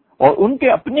ہے. اور ان کے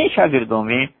اپنے شاگردوں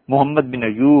میں محمد بن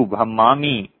ایوب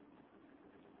حمامی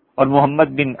اور محمد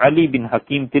بن علی بن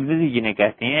حکیم ترمذی جنہیں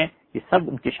کہتے ہیں، یہ سب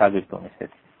ان کے شاگردوں میں سے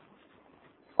تھے.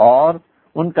 اور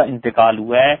ان کا انتقال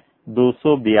ہوا ہے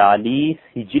 242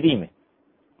 ہجری میں.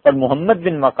 اور محمد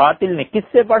بن مقاتل نے کس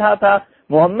سے پڑھا تھا؟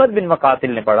 محمد بن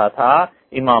مقاتل نے پڑھا تھا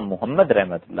امام محمد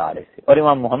رحمت اللہ علیہ سے. اور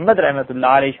امام محمد رحمت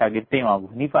اللہ علیہ شاگرد تھے امام ابو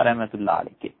حنیفہ رحمت اللہ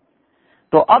علیہ کے.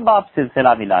 تو اب آپ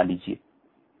سلسلہ ملا لیجئے.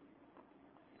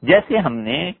 جیسے ہم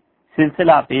نے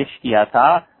سلسلہ پیش کیا تھا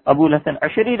ابو الحسن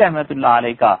عشری رحمت اللہ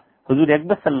علیہ کا حضور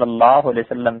اکبر صلی اللہ علیہ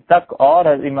وسلم تک، اور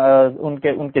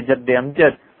ان کے جد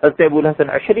امجد حضرت ابو الحسن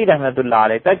عشری رحمت اللہ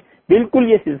علیہ تک،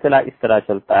 بالکل یہ سلسلہ اس طرح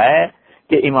چلتا ہے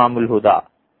کہ امام الہدا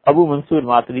ابو منصور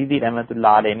ماتریدی رحمت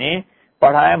اللہ علیہ نے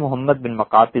پڑھا ہے محمد بن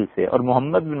مقاتل سے. اور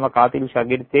محمد بن مقاتل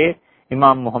شاگرد تھے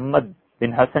امام محمد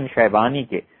بن حسن شیبانی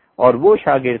کے، اور وہ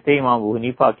شاگرد تھے امام ابو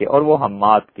حنیفہ کے، اور وہ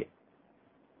حماد کے.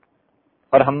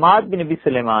 اور حماد بن ابی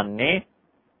سلیمان نے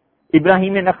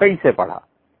ابراہیم نخعی سے پڑھا،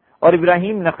 اور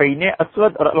ابراہیم نخعی نے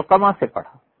اسود اور علقمہ سے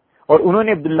پڑھا، اور انہوں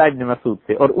نے عبداللہ ابن مسعود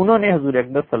سے، اور انہوں نے حضور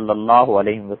اکبر صلی اللہ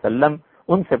علیہ وسلم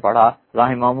ان سے پڑھا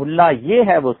رحمہم اللہ. یہ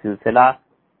ہے وہ سلسلہ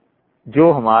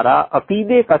جو ہمارا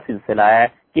عقیدے کا سلسلہ ہے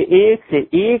کہ ایک سے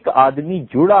ایک آدمی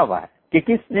جڑا ہوا ہے کہ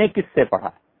کس نے کس سے پڑھا.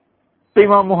 تو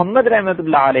امام محمد رحمت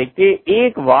اللہ علیہ کے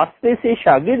ایک واسطے سے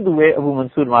شاگرد ہوئے ابو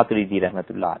منصور ماتریدی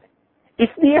رحمت اللہ علیہ.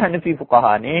 اس لیے حنفی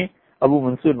فقہا نے ابو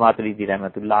منصور ماتریدی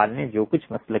رحمت اللہ علیہ نے جو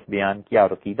کچھ مسلک بیان کیا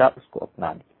اور عقیدہ اس کو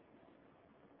اپنا لیا.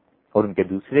 اور ان کے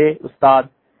دوسرے استاد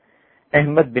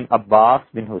احمد بن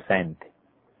عباس بن حسین تھے،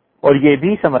 اور یہ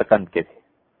بھی سمرقند کے تھے.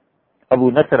 ابو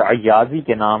نصر عیاضی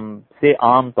کے نام سے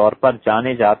عام طور پر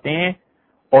جانے جاتے ہیں.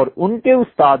 اور ان کے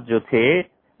استاد جو تھے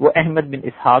وہ احمد بن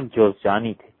اسحاق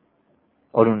جوزجانی تھے،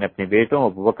 اور انہوں نے اپنے بیٹوں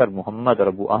ابو بکر محمد اور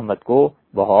ابو احمد کو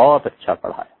بہت اچھا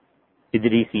پڑھایا.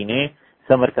 ادریسی نے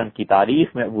سمرقند کی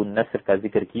تاریخ میں ابو نصر کا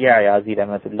ذکر کیا عیاضی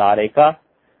رحمت اللہ علیہ کا،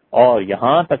 اور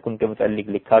یہاں تک ان کے متعلق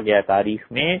لکھا گیا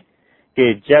تاریخ میں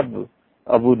کہ جب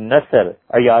ابو نصر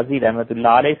عیاضی رحمت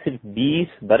اللہ علیہ صرف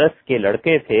 20 برس کے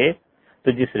لڑکے تھے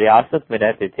تو جس ریاست میں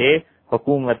رہتے تھے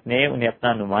حکومت نے انہیں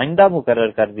اپنا نمائندہ مقرر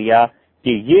کر دیا کہ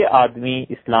یہ آدمی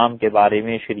اسلام کے بارے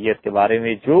میں، شریعت کے بارے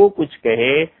میں جو کچھ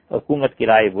کہے حکومت کی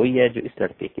رائے وہی ہے جو اس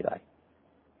لڑکے کی رائے.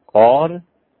 اور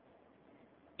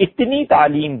اتنی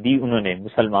تعلیم دی انہوں نے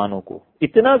مسلمانوں کو،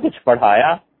 اتنا کچھ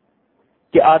پڑھایا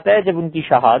کہ آتا ہے جب ان کی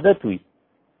شہادت ہوئی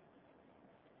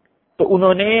تو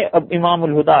انہوں نے اب امام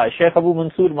الہدا شیخ ابو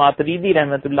منصور ماتریدی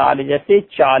رحمت اللہ علیہ جیسے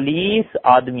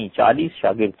 40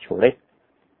 شاگرد چھوڑے،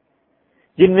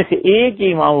 جن میں سے ایک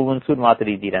ہی امام ابو منصور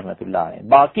ماتریدی رحمت اللہ علیہ.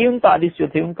 باقی 39 جو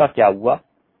تھے ان کا کیا ہوا؟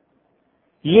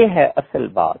 یہ ہے اصل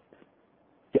بات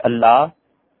کہ اللہ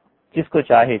جس کو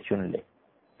چاہے چن لے،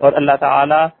 اور اللہ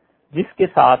تعالی جس کے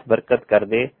ساتھ برکت کر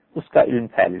دے اس کا علم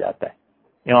پھیل جاتا ہے.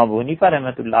 امام ابو حنیفہ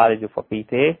رحمت اللہ علیہ جو فقیہ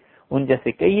تھے، ان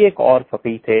جیسے کئی ایک اور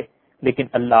فقیہ تھے، لیکن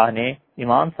اللہ نے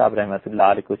امام صاحب رحمت اللہ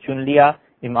علیہ کو چن لیا.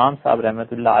 امام صاحب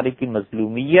رحمت اللہ علیہ کی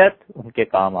مظلومیت ان کے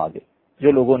کام آ گئی.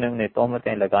 جو لوگوں نے انہیں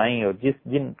تہمتیں لگائیں اور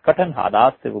جن کٹھن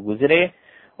حالات سے وہ گزرے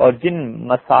اور جن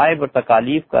مصائب اور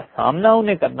تکالیف کا سامنا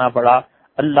انہیں کرنا پڑا،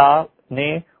 اللہ نے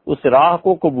اس راہ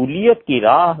کو قبولیت کی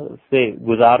راہ سے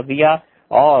گزار دیا.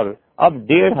 اور اب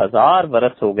 1500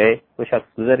 برس ہو گئے وہ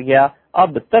شخص گزر گیا،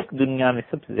 اب تک دنیا میں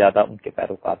سب سے زیادہ ان کے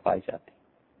پیروکار پائے جاتے.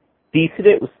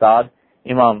 تیسرے استاد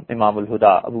امام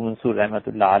الہدا ابو منصور رحمت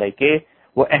اللہ علیہ کے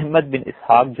وہ احمد بن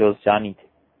اسحاق جوزجانی تھے.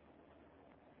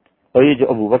 اور یہ جو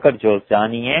ابو بکر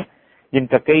جوزجانی ہیں جن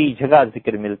کا کئی جگہ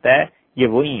ذکر ملتا ہے یہ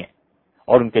وہی ہیں.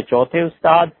 اور ان کے چوتھے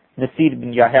استاد نصیر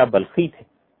بن یحییٰ بلخی تھے.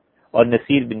 اور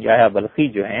نصیر بن یحییٰ بلخی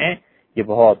جو ہیں یہ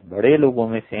بہت بڑے لوگوں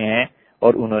میں سے ہیں،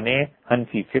 اور انہوں نے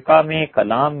حنفی فقہ میں،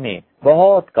 کلام میں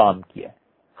بہت کام کیا،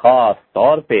 خاص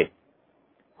طور پہ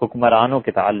حکمرانوں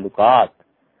کے تعلقات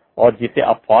اور جسے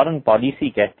آپ فارن پالیسی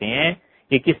کہتے ہیں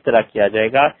کہ کس طرح کیا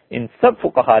جائے گا، ان سب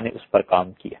فقہا نے اس پر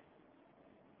کام کیا.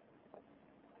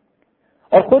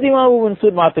 اور خود امام ابو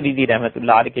منصور ماتریدی رحمت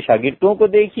اللہ علیہ کے شاگردوں کو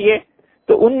دیکھیے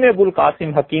تو ان میں ابو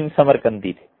القاسم حکیم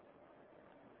سمرقندی تھے،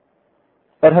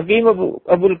 اور حکیم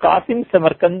ابو القاسم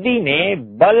سمرقندی نے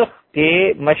بلخ کے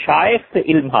مشائخ سے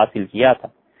علم حاصل کیا تھا،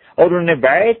 اور انہوں نے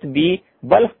بیعت بھی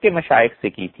بلخ کے مشائخ سے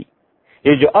کی تھی۔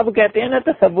 یہ جو اب کہتے ہیں نا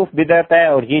تصوف بدعت ہے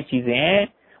اور یہ چیزیں ہیں،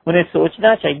 انہیں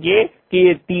سوچنا چاہیے کہ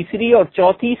یہ 3 اور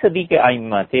 4 صدی کے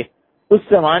ائمہ تھے، اس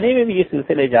زمانے میں بھی یہ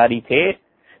سلسلے جاری تھے،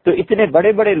 تو اتنے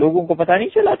بڑے بڑے لوگوں کو پتہ نہیں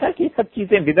چلا تھا کہ یہ سب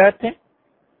چیزیں بدعت ہیں؟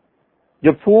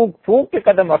 جو پھونک کے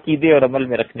قدم عقیدے اور عمل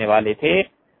میں رکھنے والے تھے،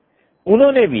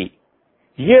 انہوں نے بھی،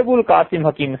 یہ ابو القاسم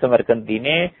حکیم سمرقندی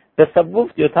نے تصوف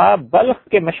جو تھا بلخ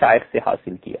کے مشائخ سے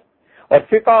حاصل کیا، اور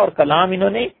فقہ اور کلام انہوں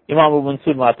نے امام ابو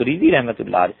منصور ماتریدی رحمۃ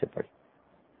اللہ علیہ سے پڑھی،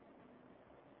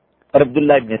 اور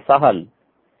عبداللہ ابن سہل،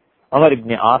 عمر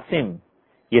ابن عاصم،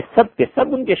 یہ سب کے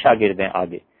سب ان کے شاگرد ہیں۔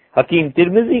 آگے حکیم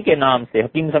ترمذی کے نام سے،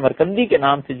 حکیم سمرقندی کے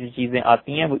نام سے جو چیزیں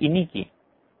آتی ہیں وہ انہی کی۔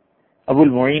 ابو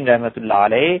المعین رحمۃ اللہ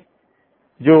علیہ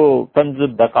جو کنز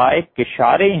الدقائق کے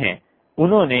شارح ہیں،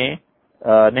 انہوں نے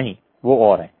نہیں، وہ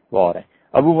اور ہیں۔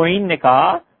 ابو معین نے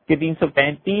کہا کہ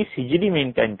 335 ہجری میں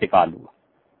ان کا انتقال ہوا،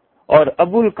 اور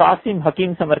ابو القاسم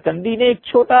حکیم سمرقندی نے ایک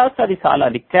چھوٹا سا رسالہ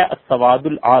لکھا ہے السواد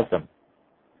الاعظم۔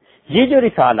 یہ جو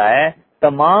رسالہ ہے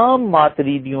تمام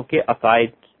ماتریدیوں کے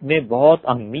عقائد میں بہت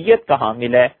اہمیت کا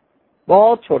حامل ہے،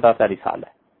 بہت چھوٹا سا رسالہ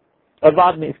ہے، اور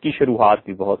بعد میں اس کی شروحات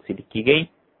بھی بہت سی لکھی گئی،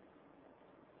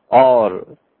 اور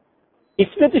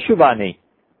اس میں تو شبہ نہیں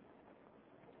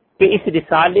کہ اس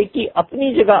رسالے کی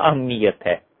اپنی جگہ اہمیت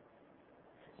ہے،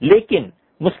 لیکن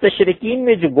مستشرقین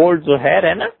میں جو گولڈ ظہیر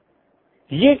ہے نا،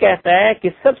 یہ کہتا ہے کہ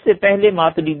سب سے پہلے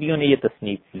ماتریدیوں نے یہ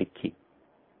تصنیف لکھی،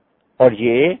 اور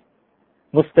یہ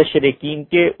مستشرقین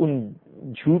کے ان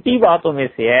جھوٹی باتوں میں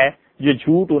سے ہے جو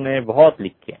جھوٹ انہیں بہت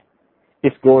لکھے ہیں۔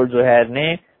 اس گولڈ ظہیر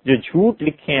نے جو جھوٹ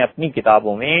لکھے ہیں اپنی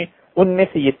کتابوں میں، ان میں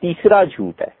سے یہ تیسرا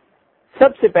جھوٹ ہے۔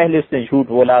 سب سے پہلے اس نے جھوٹ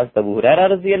بولا ابو ہریرہ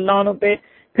رضی اللہ عنہ پہ،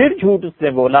 پھر جھوٹ اس نے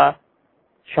بولا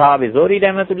شہاب زہری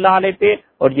رحمۃ اللہ علیہ پہ،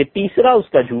 اور یہ تیسرا اس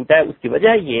کا جھوٹ ہے۔ اس کی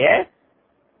وجہ یہ ہے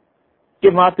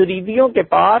کہ ماتریدیوں کے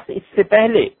پاس اس سے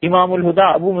پہلے امام الہدا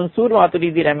ابو منصور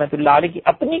ماتریدی رحمۃ اللہ علیہ کی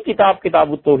اپنی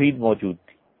کتاب التوحید موجود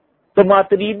تھی، تو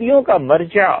ماتریدیوں کا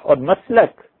مرجع اور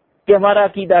مسلک کہ ہمارا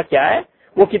عقیدہ کیا ہے،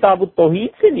 وہ کتاب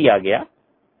التوحید سے لیا گیا۔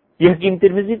 یہ حکیم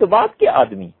ترمذی تو بعد کے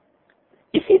آدمی۔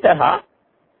 اسی طرح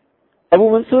ابو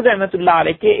منصور رحمۃ اللہ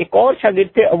علیہ کے ایک اور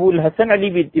شاگرد تھے ابو الحسن علی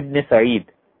ابن سعید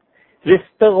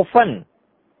رستغفن،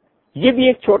 یہ بھی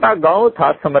ایک چھوٹا گاؤں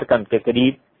تھا سمرقند کے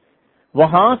قریب،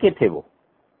 وہاں کے تھے، وہ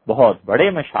بہت بڑے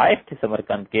مشائخ تھے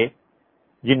سمرقند کے،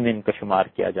 جن میں ان کا شمار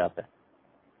کیا جاتا ہے۔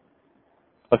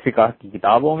 اور فقہ کی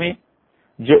کتابوں میں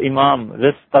جو امام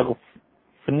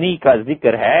رستغفنی کا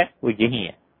ذکر ہے وہ یہی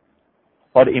ہے،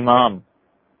 اور امام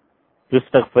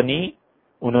رستغفنی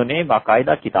انہوں نے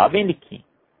باقاعدہ کتابیں لکھی،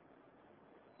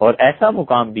 اور ایسا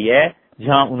مقام بھی ہے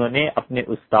جہاں انہوں نے اپنے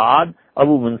استاد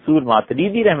ابو منصور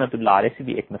ماتریدی رحمۃ اللہ علیہ سے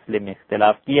بھی ایک مسئلے میں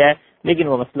اختلاف کیا ہے، لیکن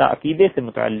وہ مسئلہ عقیدے سے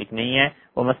متعلق نہیں ہے۔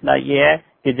 وہ مسئلہ یہ ہے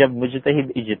کہ جب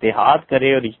مجتہد اجتہاد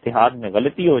کرے اور اجتہاد میں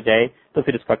غلطی ہو جائے تو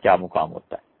پھر اس کا کیا مقام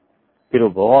ہوتا ہے۔ پھر وہ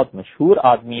بہت مشہور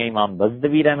آدمی ہے امام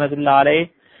بزدوی رحمۃ اللہ علیہ۔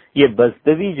 یہ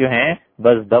بزدوی جو ہیں،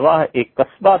 بزدوا ایک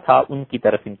قصبہ تھا، ان کی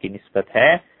طرف ان کی نسبت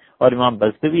ہے، اور امام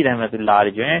بزدوی رحمۃ اللہ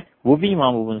علیہ جو ہیں وہ بھی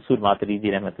امام ابو منصور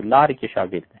ماتریدی رحمۃ اللہ علیہ کے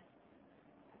شاگرد ہیں۔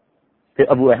 پھر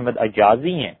ابو احمد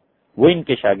اجازی ہیں، وہ ان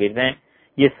کے شاگرد ہیں۔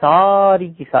 یہ ساری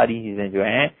کی ساری چیزیں جو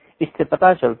ہیں، اس سے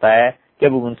پتہ چلتا ہے کہ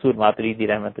ابو منصور ماتریدی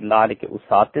رحمۃ اللہ علیہ کے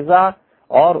اساتذہ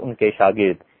اور ان کے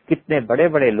شاگرد کتنے بڑے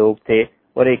بڑے لوگ تھے،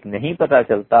 اور ایک نہیں پتہ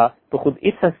چلتا تو خود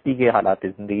اس ہستی کے حالات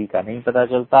زندگی کا نہیں پتہ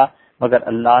چلتا، مگر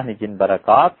اللہ نے جن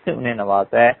برکات سے انہیں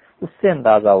نوازا ہے اس سے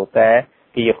اندازہ ہوتا ہے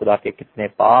کہ یہ خدا کے کتنے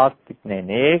پاک، کتنے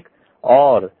نیک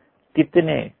اور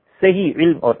کتنے صحیح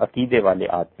علم اور عقیدے والے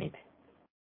آدمی تھے۔